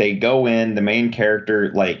they go in, the main character,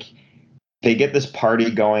 like, they get this party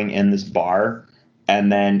going in this bar,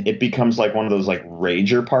 and then it becomes like one of those like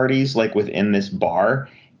rager parties like within this bar,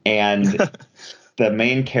 and the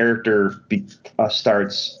main character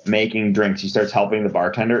starts making drinks. He starts helping the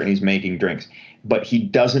bartender, and he's making drinks, but he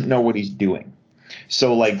doesn't know what he's doing.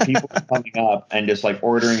 So like people are coming up and just like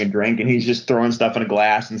ordering a drink, and he's just throwing stuff in a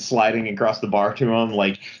glass and sliding across the bar to them.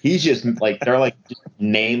 Like he's just like, they're like just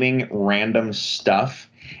naming random stuff,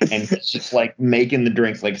 and he's just like making the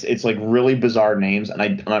drinks. Like it's like really bizarre names,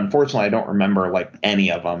 and unfortunately I don't remember like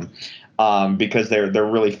any of them because they're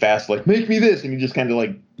really fast. Like, make me this, and he just kind of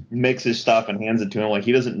like makes his stuff and hands it to him. Like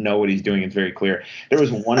he doesn't know what he's doing. It's very clear. There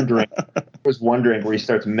was one drink where he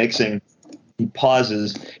starts mixing. He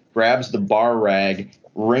pauses, grabs the bar rag,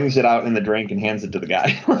 wrings it out in the drink, and hands it to the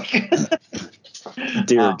guy.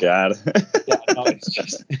 Dear God. Yeah, no,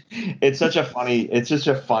 it's such a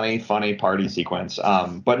funny party sequence.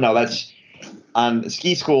 But no, that's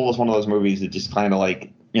Ski School is one of those movies that just kind of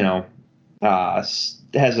like, you know, has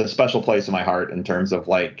a special place in my heart in terms of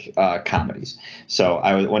like comedies. So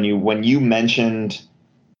when you mentioned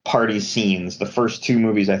party scenes, the first two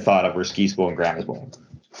movies I thought of were Ski School and Grandma's Boy.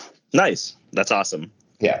 Nice. That's awesome.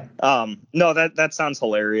 Yeah. No, that sounds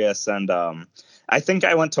hilarious. And I think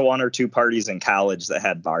I went to one or two parties in college that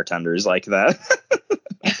had bartenders like that,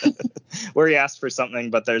 where you asked for something,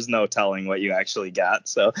 but there's no telling what you actually got.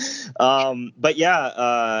 So, but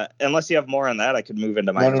yeah, unless you have more on that, I could move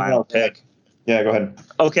into my final pick. Yeah, go ahead.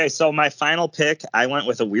 Okay, so my final pick, I went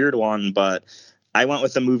with a weird one, but I went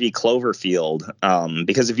with the movie Cloverfield,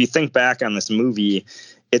 because if you think back on this movie,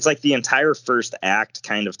 it's like the entire first act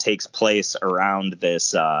kind of takes place around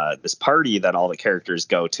this party that all the characters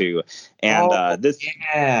go to, and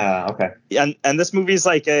and this movie is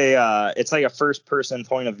like it's like a first person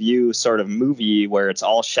point of view sort of movie where it's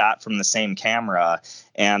all shot from the same camera,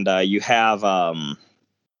 and you have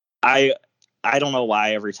I don't know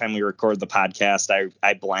why every time we record the podcast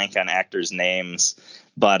I blank on actors' names.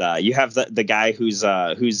 But you have the guy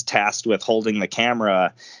who's tasked with holding the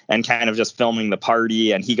camera and kind of just filming the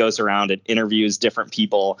party, and he goes around and interviews different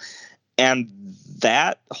people. And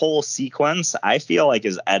that whole sequence, I feel like,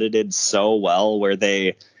 is edited so well, where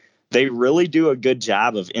they really do a good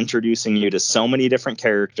job of introducing you to so many different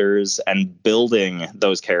characters and building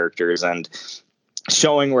those characters and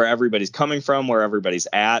showing where everybody's coming from, where everybody's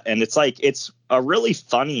at. And it's like, it's a really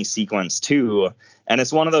funny sequence too. And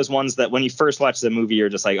it's one of those ones that when you first watch the movie, you're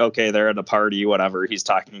just like, okay, they're at a party, whatever. He's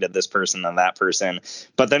talking to this person and that person.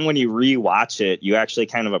 But then when you rewatch it, you actually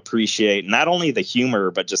kind of appreciate not only the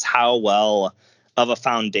humor, but just how well of a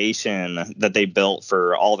foundation that they built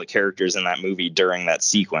for all the characters in that movie during that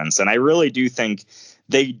sequence. And I really do think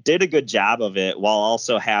they did a good job of it while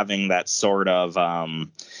also having that sort of,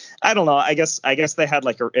 I don't know, I guess they had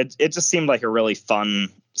like it just seemed like a really fun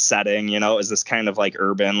setting, you know. Is this kind of like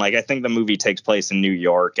urban, like I think the movie takes place in New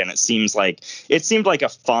York, and it seemed like a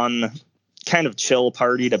fun kind of chill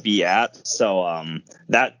party to be at. So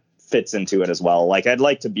that fits into it as well. Like I'd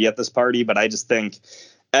like to be at this party, but I just think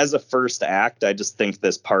as a first act, I just think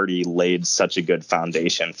this party laid such a good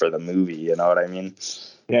foundation for the movie, you know what I mean?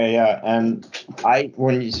 Yeah. And as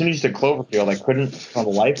soon as you said Cloverfield, I couldn't for the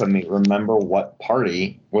life of me remember what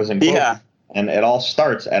party was in Cloverfield. Yeah. And it all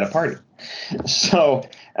starts at a party. So,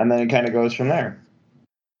 and then it kind of goes from there.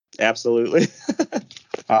 Absolutely.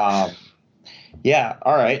 Yeah.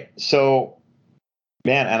 All right. So,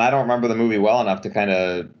 man, and I don't remember the movie well enough to kind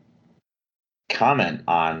of comment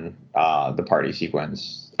on the party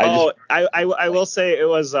sequence. I will say it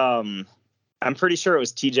was, I'm pretty sure it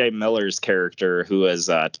was TJ Miller's character who was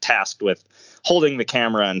tasked with holding the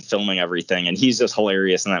camera and filming everything. And he's just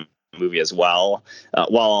hilarious in that movie as well,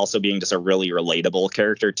 while also being just a really relatable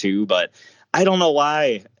character too. But I don't know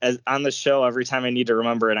why on the show, every time I need to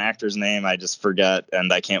remember an actor's name, I just forget.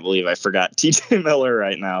 And I can't believe I forgot TJ Miller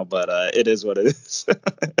right now, but it is what it is.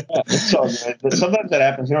 Yeah, so sometimes that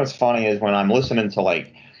happens. You know, what's funny is when I'm listening to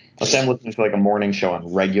let's say I'm listening to like a morning show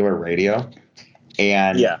on regular radio,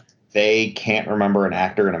 and they can't remember an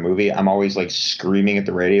actor in a movie, I'm always like screaming at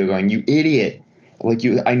the radio going, "You idiot. Like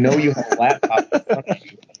I know you have a laptop in front of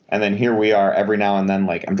you." And then here we are every now and then,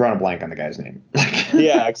 like, I'm drawing a blank on the guy's name.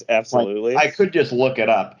 Yeah, absolutely. Like, I could just look it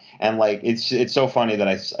up, and like it's so funny that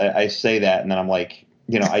I say that, and then I'm like,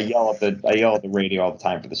 you know, I yell at the radio all the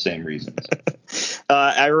time for the same reasons.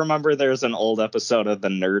 I remember there's an old episode of The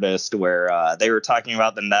Nerdist where they were talking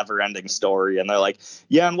about the never-ending story, and they're like,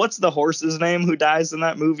 "Yeah, and what's the horse's name who dies in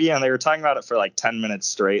that movie?" And they were talking about it for like 10 minutes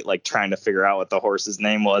straight, like trying to figure out what the horse's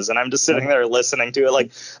name was. And I'm just sitting there listening to it,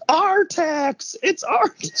 like, "Artax, it's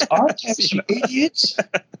Artax, it's Artax, you idiots."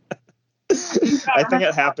 I think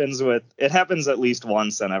it happens at least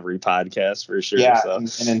once on every podcast for sure. Yeah, So.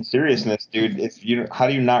 and in seriousness, dude, how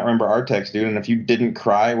do you not remember Artex, dude? And if you didn't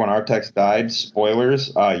cry when Artex died,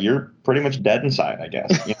 spoilers, you're pretty much dead inside, I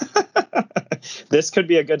guess. You know? This could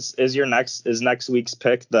be a good. Is next week's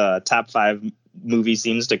pick the top 5 movie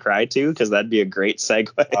scenes to cry to? Because that'd be a great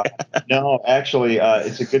segue. No, actually,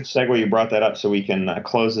 it's a good segue you brought that up, so we can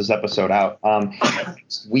close this episode out.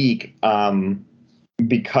 Next week,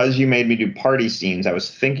 because you made me do party scenes, I was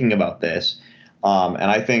thinking about this, and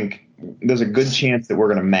I think there's a good chance that we're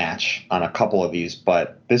going to match on a couple of these,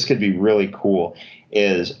 but this could be really cool.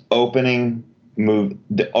 Is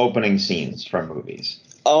the opening scenes from movies.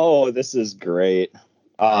 Oh, this is great.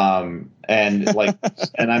 And like,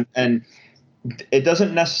 and it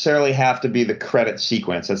doesn't necessarily have to be the credit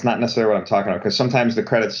sequence. That's not necessarily what I'm talking about, because sometimes the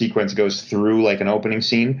credit sequence goes through like an opening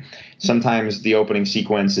scene. Sometimes the opening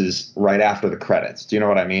sequence is right after the credits. Do you know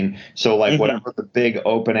what I mean? So like whatever the big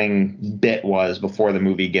opening bit was before the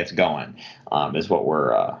movie gets going, is what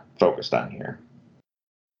we're focused on here.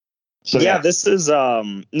 So yeah, this is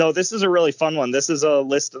this is a really fun one. This is a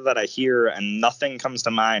list that I hear and nothing comes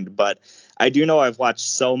to mind, but I do know I've watched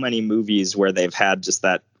so many movies where they've had just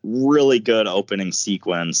that really good opening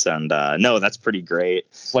sequence, and no, that's pretty great.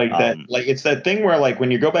 It's like that, like it's that thing where like when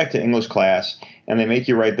you go back to English class and they make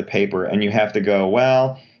you write the paper and you have to go,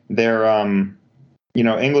 well, they're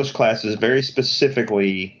English class is very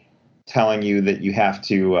specifically telling you that you have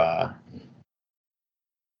to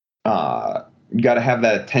you got to have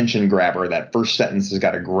that attention grabber. That first sentence has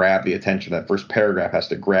got to grab the attention. That first paragraph has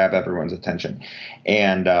to grab everyone's attention.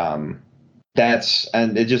 And that's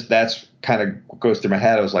kind of goes through my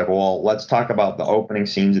head. I was like, well, let's talk about the opening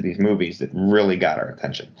scenes of these movies that really got our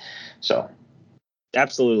attention. So.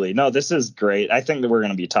 Absolutely. No, this is great. I think that we're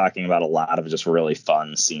going to be talking about a lot of just really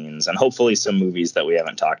fun scenes and hopefully some movies that we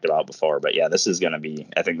haven't talked about before. But yeah, I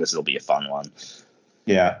think this will be a fun one.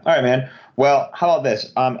 Yeah. All right, man. Well, how about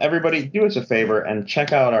this? Everybody, do us a favor and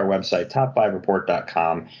check out our website,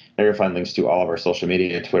 top5report.com. There you'll find links to all of our social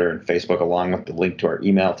media, Twitter and Facebook, along with the link to our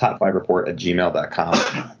email,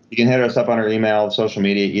 top5report@gmail.com. You can hit us up on our email, social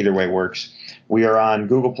media. Either way works. We are on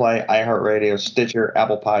Google Play, iHeartRadio, Stitcher,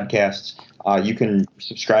 Apple Podcasts. You can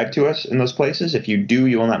subscribe to us in those places. If you do,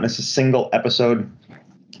 you will not miss a single episode.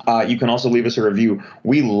 You can also leave us a review.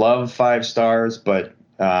 We love 5 stars, but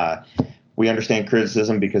we understand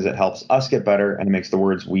criticism because it helps us get better and it makes the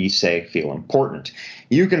words we say feel important.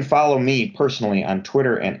 You can follow me personally on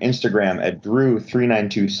Twitter and Instagram at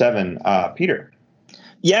Drew3927. Peter.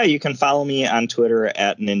 Yeah, you can follow me on Twitter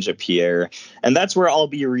at NinjaPierre. And that's where I'll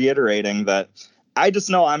be reiterating that I just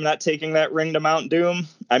know I'm not taking that ring to Mount Doom.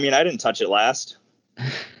 I mean, I didn't touch it last.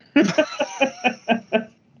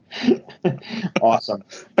 Awesome.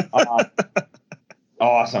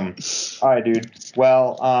 Awesome. All right, dude.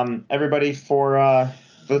 Well, everybody, for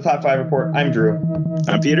the Top 5 Report, I'm Drew.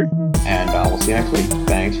 I'm Peter. And we'll see you next week.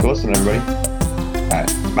 Thanks for listening, everybody. All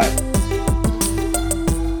right. Bye.